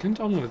me a second.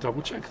 I'm going to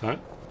double check that.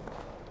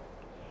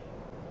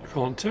 I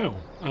can't tell.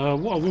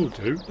 What I will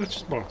do,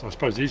 well, I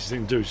suppose the easiest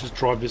thing to do is just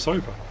drive this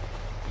over.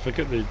 If I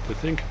get the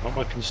thing up,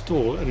 I can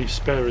store any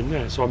spare in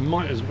there. So I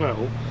might as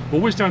well. We'll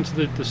whiz down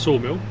to the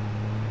sawmill.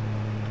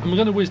 And we're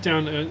going to whiz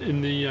down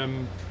in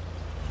the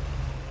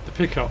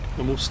pickup,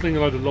 and we'll sling a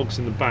load of logs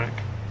in the back.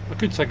 I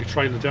could take a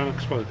trailer down.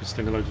 I suppose I could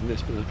sling a load in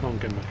this, but I can't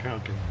get them back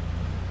out again.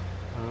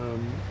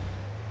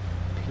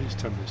 Please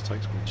tell me this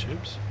takes wood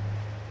chips.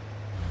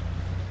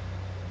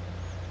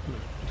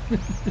 No.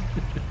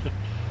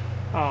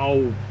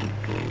 Oh.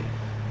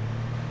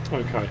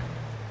 Okay.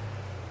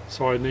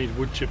 So I need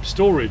wood chip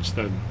storage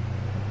then.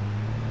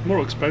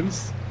 More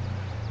expense.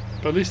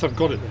 But at least I've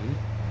got it then.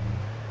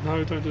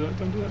 No, don't do that,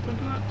 don't do that, don't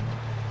do that.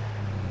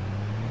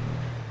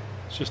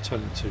 It's just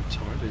turning too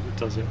tightly that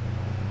does it.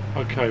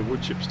 Okay,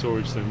 wood chip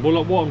storage then.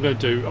 Well, what I'm going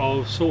to do,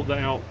 I'll sort that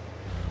out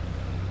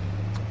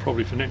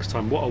probably for next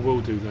time. What I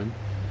will do then,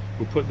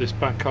 we'll put this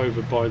back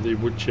over by the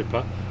wood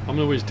chipper. I'm going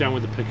to whiz down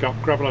with the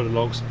pickup, grab a load of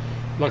logs.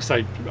 Like I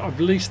say, I've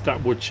leased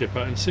that wood chipper,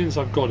 and since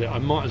I've got it, I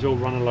might as well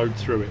run a load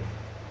through it.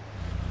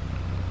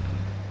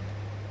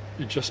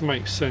 It just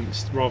makes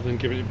sense rather than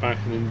giving it back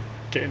and then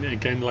getting it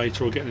again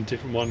later or getting a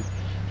different one.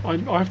 I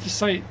have to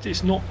say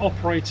it's not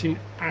operating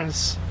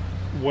as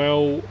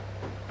well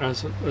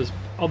as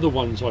other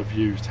ones I've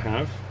used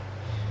have.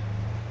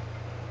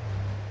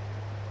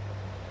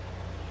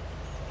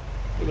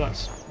 But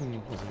that's, I don't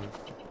know.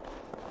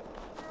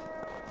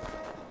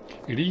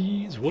 It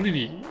is what it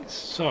is.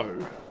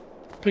 So,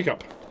 pick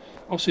up.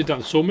 I'll see down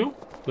the sawmill.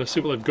 Let's see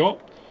what they've got.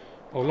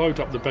 I'll load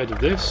up the bed of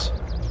this.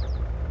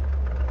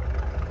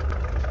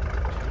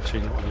 Actually,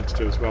 you know what I need to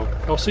do as well.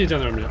 I'll see you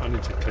down there in a minute. I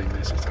need to clean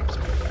this. It's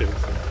absolutely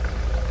filthy.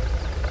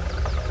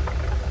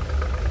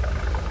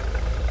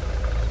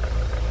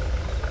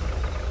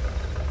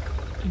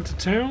 Into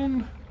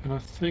town, and I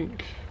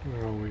think,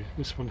 where are we?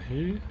 This one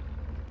here.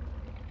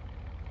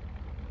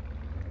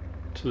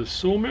 To the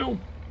sawmill.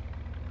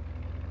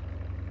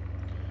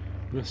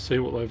 Let's see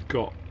what they've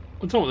got.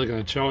 I don't know what they're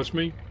going to charge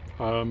me.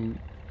 At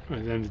the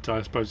end of the day,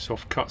 I suppose it's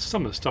off cuts.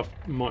 Some of the stuff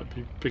might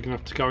be big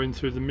enough to go in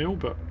through the mill,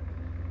 but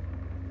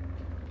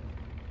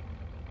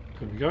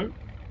there we go.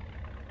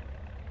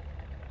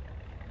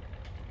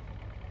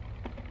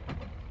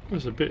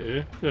 There's a bit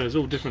here. Yeah, there's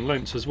all different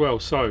lengths as well.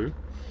 So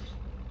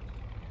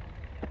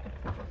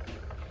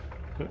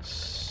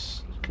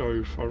let's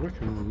go for, I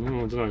reckon, I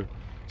don't know,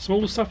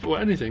 small stuff or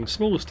anything.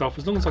 Small stuff,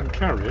 as long as I can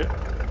carry it.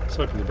 Let's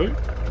open the boot.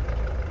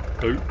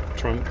 Boot,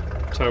 trunk,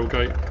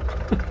 tailgate.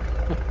 You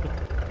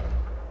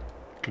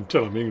can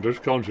tell I'm English,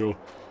 can't you?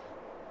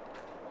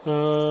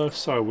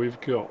 So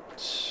we've got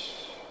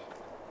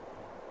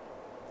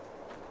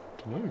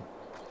don't know.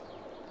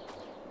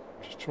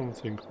 Just trying to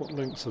think, what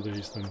lengths are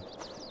these then?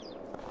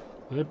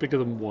 They're bigger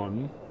than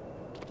 1.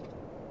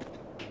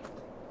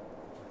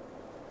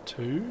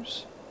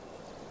 2s?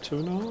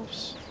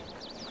 2.5s?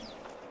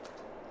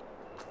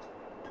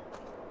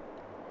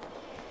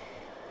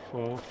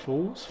 4s?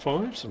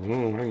 5s?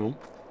 Oh, hang on.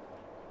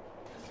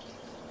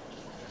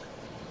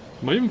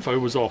 My info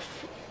was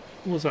off.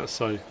 What does that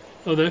say?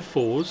 Oh, they're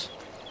 4s.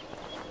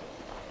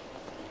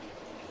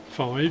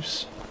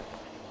 5s.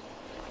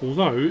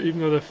 Although, even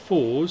though they're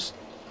 4s,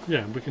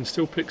 yeah, we can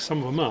still pick some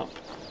of them up.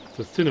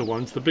 The thinner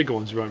ones, the bigger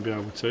ones, we won't be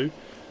able to.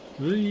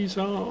 These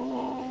are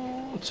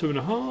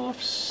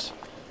 2.5s,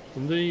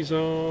 and these are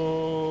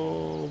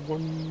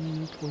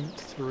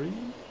 1.3,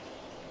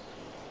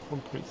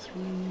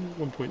 1.3,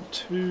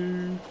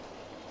 1.2.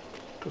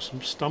 Got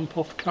some stump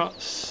off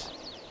cuts.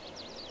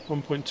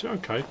 1.2.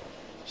 Okay,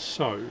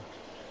 so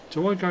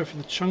do I go for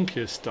the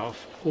chunkier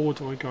stuff, or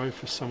do I go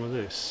for some of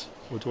this,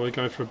 or do I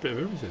go for a bit of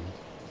everything?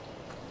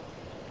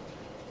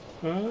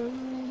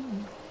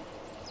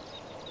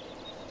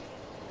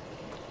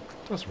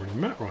 Doesn't really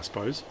matter, I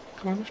suppose.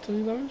 Can I lift any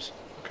of those?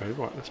 Okay,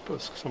 right, let's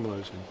put some of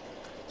those in.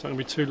 It's not going to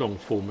be too long,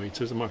 4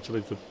 metres. I might have to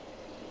leave the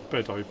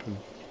bed open.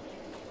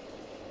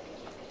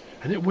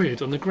 And it's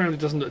weird, on the ground it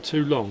doesn't look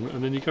too long,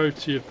 and then you go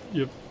to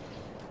your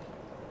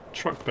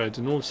truck bed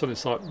and all of a sudden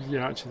it's like,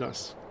 yeah, actually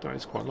that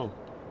is quite long.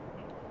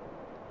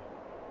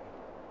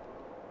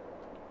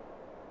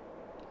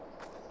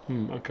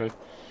 Okay.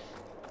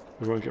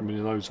 We won't get many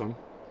of those on.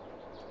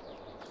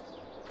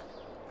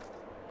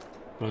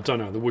 I don't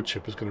know how the wood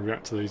chipper's going to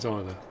react to these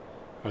either,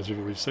 as you've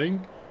already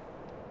seen.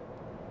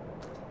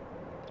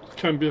 It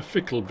can be a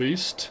fickle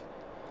beast.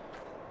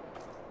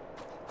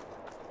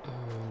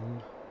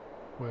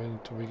 When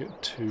do we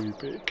get too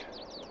big?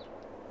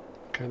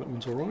 Okay, that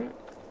one's alright.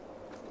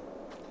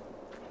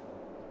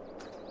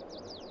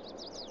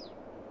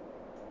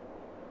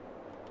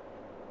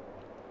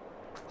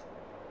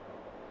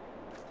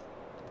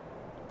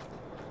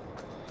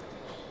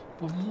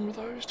 One more of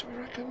those, do we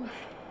reckon?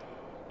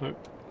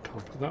 Nope.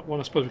 Can't put that one.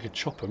 I suppose we could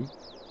chop them,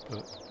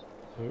 but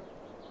no,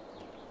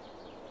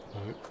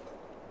 no.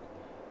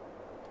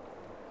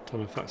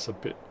 Don't know if that's a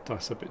bit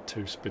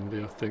too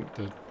spindly. I think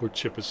the wood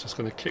chipper's just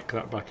going to kick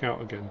that back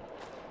out again.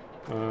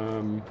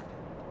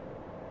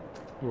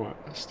 Right,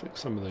 let's stick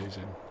some of these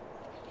in,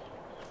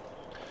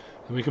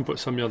 and we can put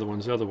some of the other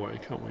ones the other way,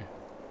 can't we?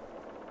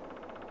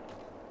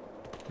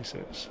 He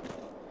says.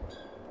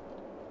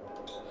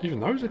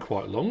 Even those are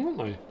quite long, aren't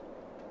they?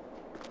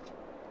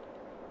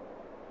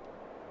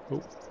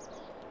 Oh.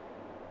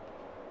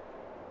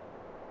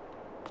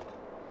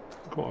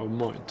 What I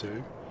might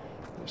do,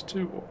 let's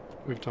do what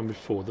we've done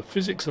before. The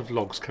physics of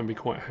logs can be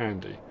quite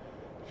handy.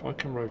 If I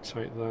can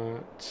rotate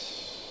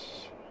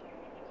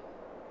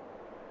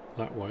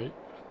that way,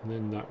 and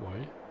then that way,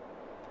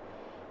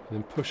 and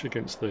then push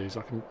against these,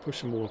 I can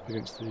push them all up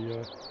against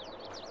the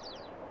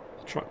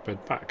truck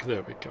bed back.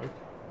 There we go.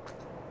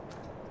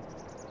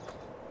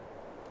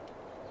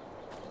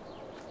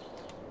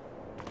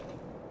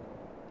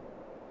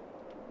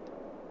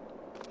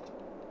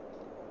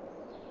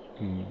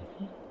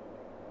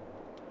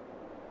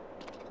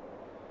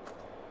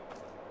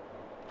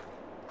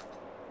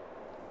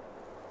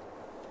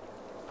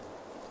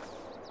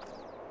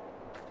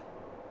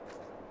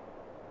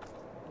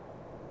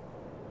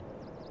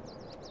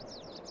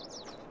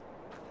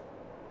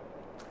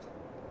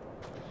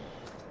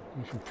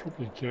 We can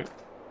probably get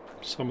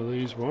some of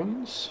these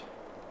ones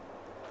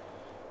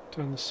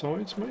down the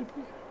sides, maybe.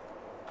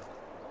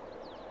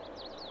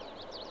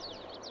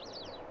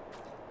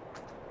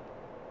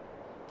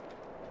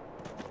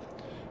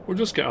 We'll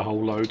just get a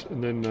whole load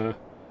and then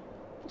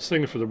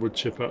sing for the wood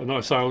chipper. And like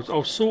I say,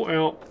 I'll sort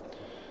out.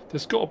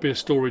 There's got to be a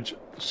storage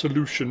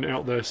solution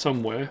out there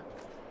somewhere.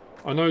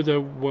 I know there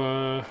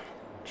were. I'm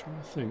trying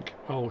to think.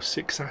 Oh,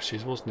 6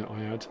 ashes, wasn't it? I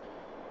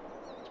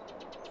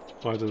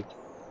had a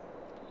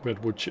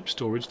red wood chip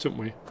storage, didn't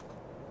we?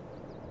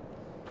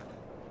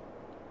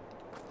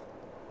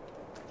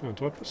 Oh,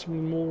 do I put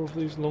some more of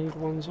these longer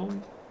ones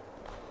on?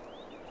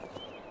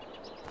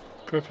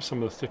 Go for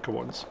some of the thicker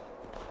ones.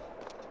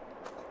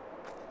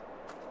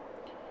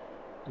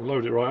 We'll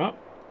load it right up.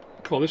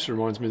 God, this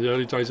reminds me of the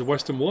early days of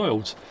Western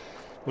Wilds.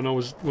 When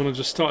I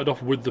just started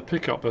off with the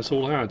pickup, that's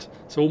all I had.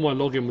 So all my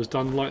logging was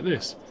done like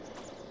this.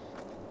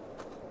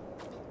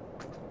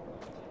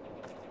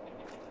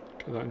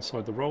 Get that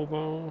inside the roll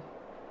bar.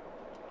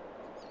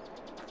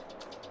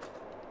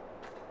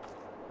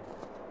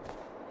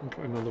 I've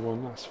got another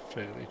one that's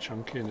fairly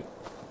chunky, isn't it?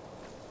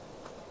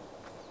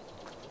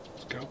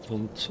 Let's go up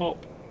on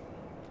top.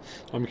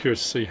 I'm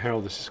curious to see how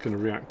this is going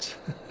to react.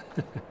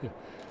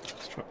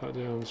 Strap that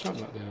down, strap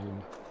that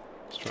down,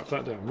 strap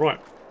that down. Right.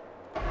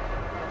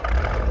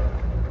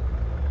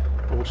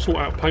 I will sort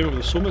out payment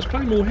with the sawmill. There's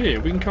plenty more here.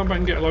 We can come back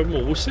and get a load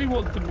more. We'll see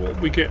what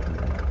we get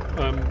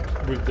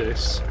with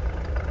this,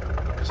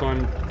 because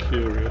I'm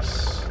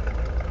curious.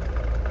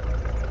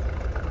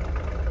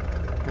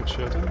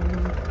 Actually, I don't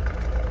know.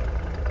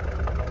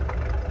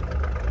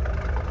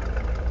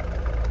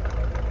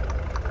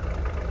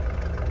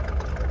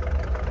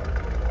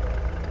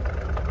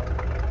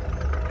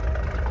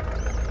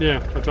 Yeah,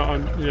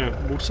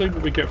 yeah, we'll see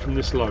what we get from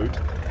this load.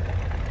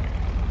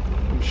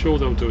 I'm sure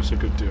they'll do us a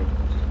good deal.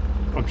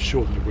 I'm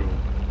sure they will.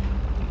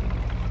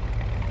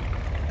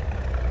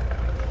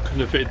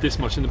 Couldn't have fitted this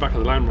much in the back of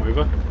the Land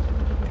Rover.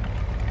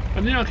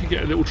 And yeah, I could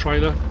get a little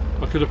trailer.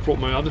 I could have brought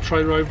my other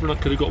trailer over and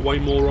I could have got way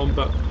more on,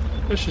 but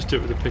let's just do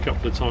it with the pickup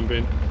for the time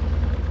being.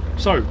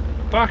 So,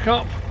 back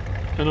up,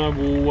 and I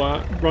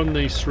will run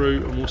these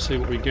through and we'll see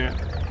what we get.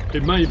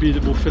 It may be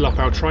that we'll fill up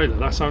our trailer.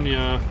 That's only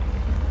a...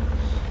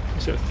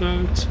 is it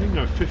 13?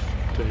 No,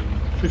 15.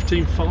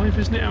 15.5,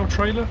 isn't it, our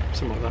trailer?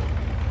 Something like that.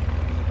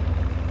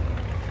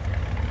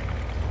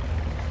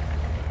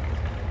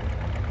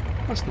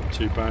 That's not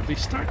too badly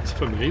stacked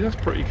for me. That's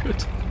pretty good.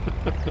 It's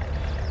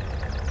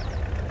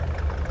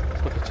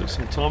like I took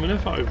some time and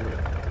effort over it.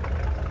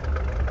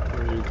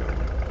 There you go.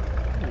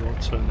 You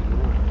are turning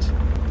right.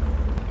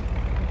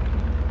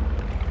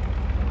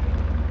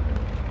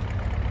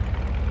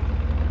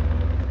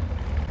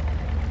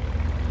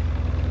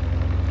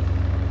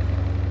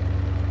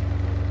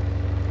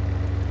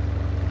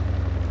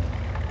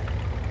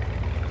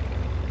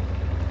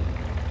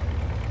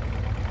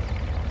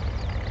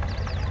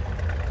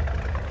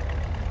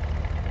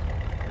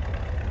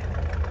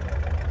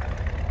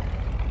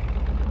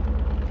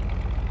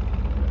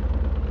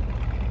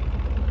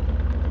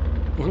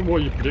 What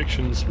are your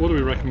predictions? What do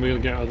we reckon we're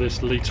going to get out of this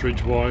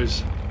literage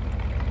wise?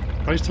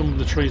 Based on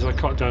the trees I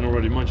cut down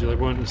already, mind you, they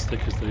weren't as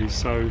thick as these,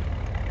 so... do you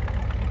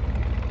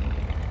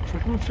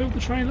reckon we'll fill the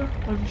trailer?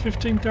 Over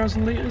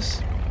 15,000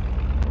 litres?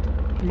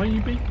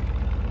 Maybe?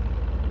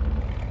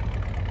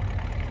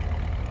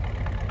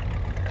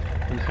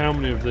 And how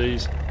many of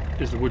these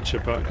is the wood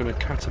chipper going to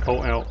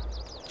catapult out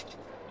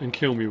and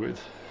kill me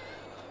with?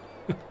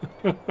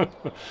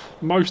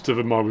 Most of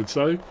them, I would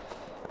say.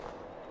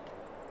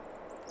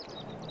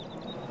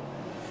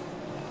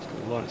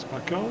 Lights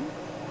back on.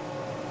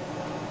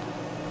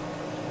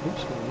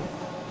 Oops, hold on.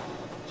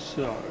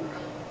 So,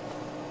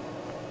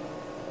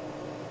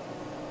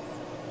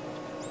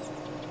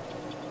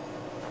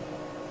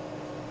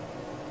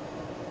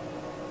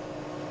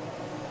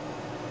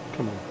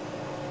 come on.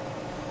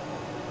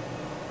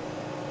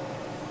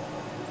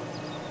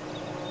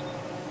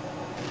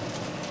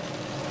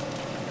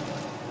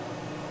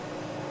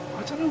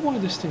 I don't know why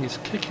this thing is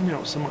kicking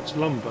out so much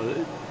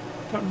lumber.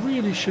 That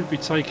really should be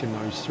taking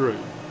those through.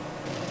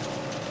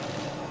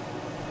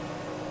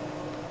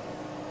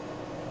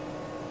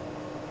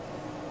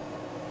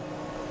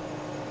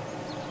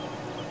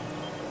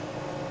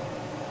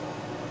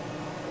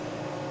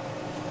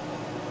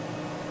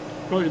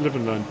 Right, you live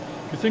and learn.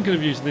 If you're thinking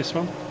of using this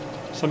one,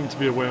 something to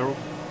be aware of.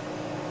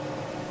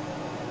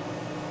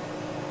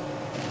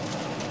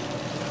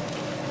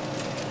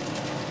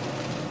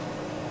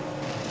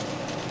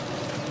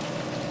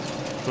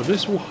 So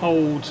this will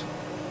hold, is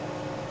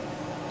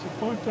it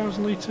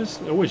 5,000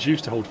 litres? It always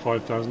used to hold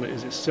 5,000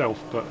 litres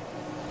itself, but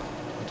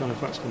I don't know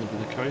if that's going to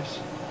be the case.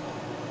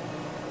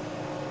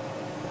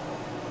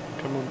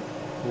 Come on,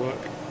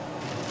 work.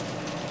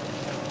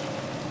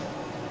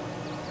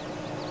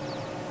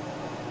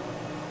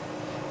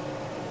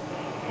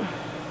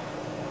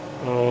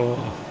 Oh,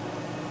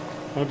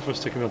 I wonder if I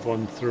stick another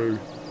one through.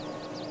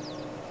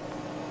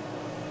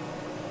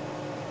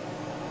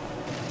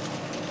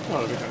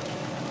 Oh, there we go.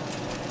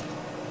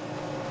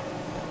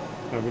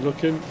 Now we're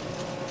looking.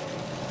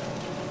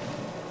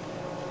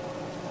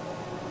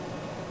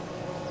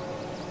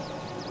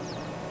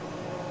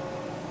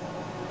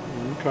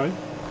 Okay.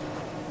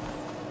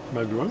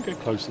 Maybe we won't get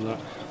close to that.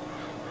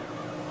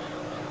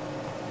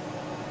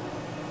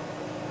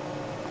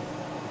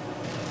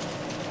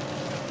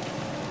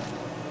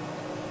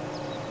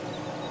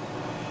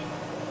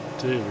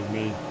 Dear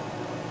me.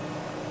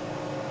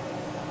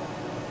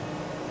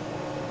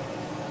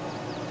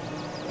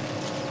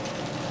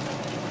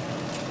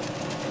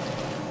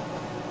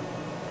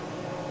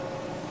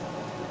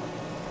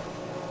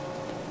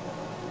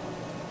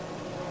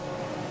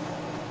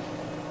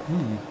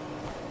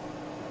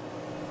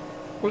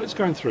 Well, it's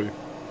going through.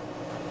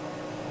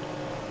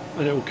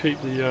 And it will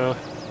keep the...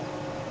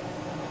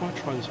 if I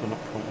try this one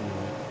upright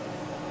anyway.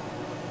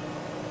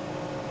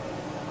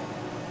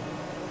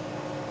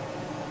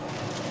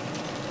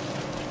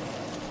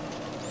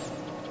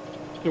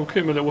 It will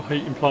keep my little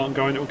heating plant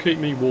going, it will keep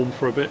me warm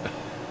for a bit.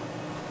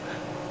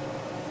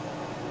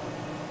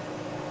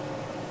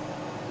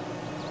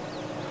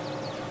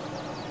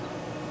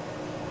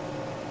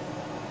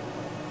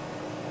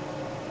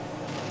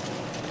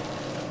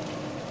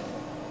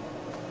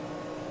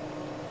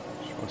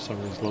 Try some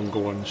of these longer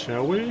ones,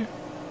 shall we?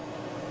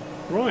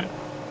 Right.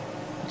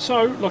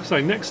 So, like I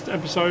say, next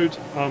episode,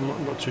 I'm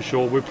not too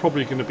sure, we're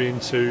probably going to be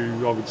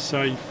into, I would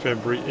say,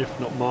 February, if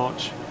not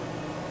March.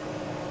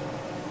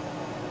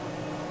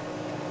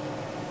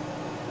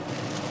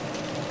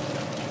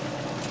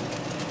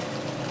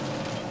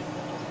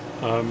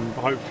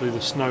 Hopefully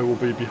the snow will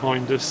be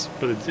behind us,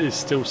 but it is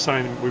still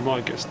saying we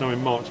might get snow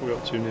in March. We're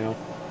up to now.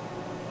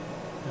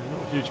 Yeah,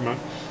 not a huge amount.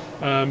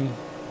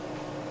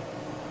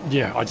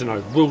 Yeah, I don't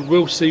know.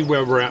 We'll see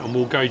where we're at and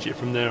we'll gauge it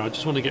from there. I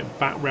just want to get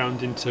back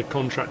round into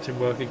contracting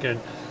work again.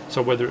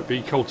 So whether it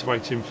be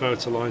cultivating,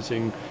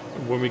 fertilising,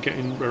 when we get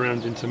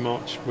around into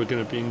March, we're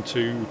going to be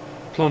into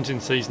planting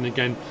season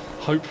again.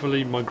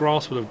 Hopefully my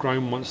grass will have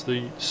grown once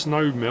the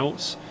snow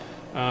melts.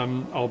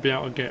 I'll be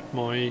able to get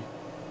my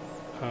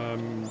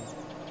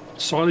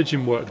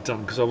silaging work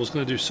done, because I was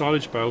going to do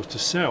silage bales to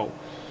sell.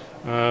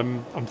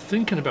 I'm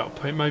thinking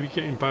about maybe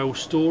getting bale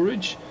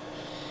storage,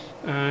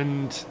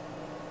 and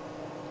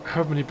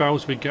how many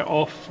bales we get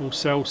off, we'll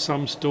sell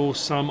some, store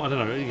some, I don't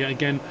know.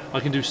 Again, I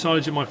can do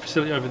silage at my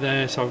facility over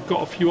there, so I've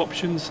got a few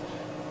options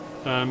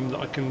that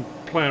I can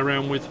play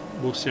around with.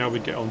 We'll see how we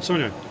get on. So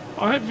anyway,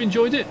 I hope you've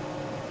enjoyed it.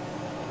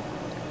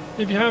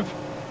 If you have,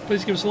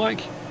 please give us a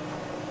like.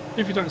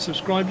 If you don't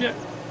subscribe yet,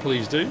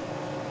 please do.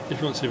 If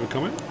you want to leave a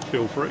comment,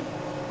 feel free.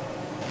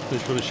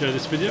 If you want to share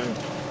this video,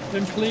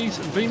 then please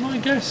be my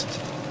guest.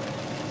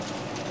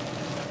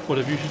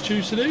 Whatever you should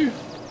choose to do.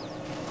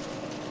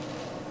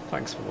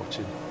 Thanks for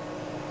watching.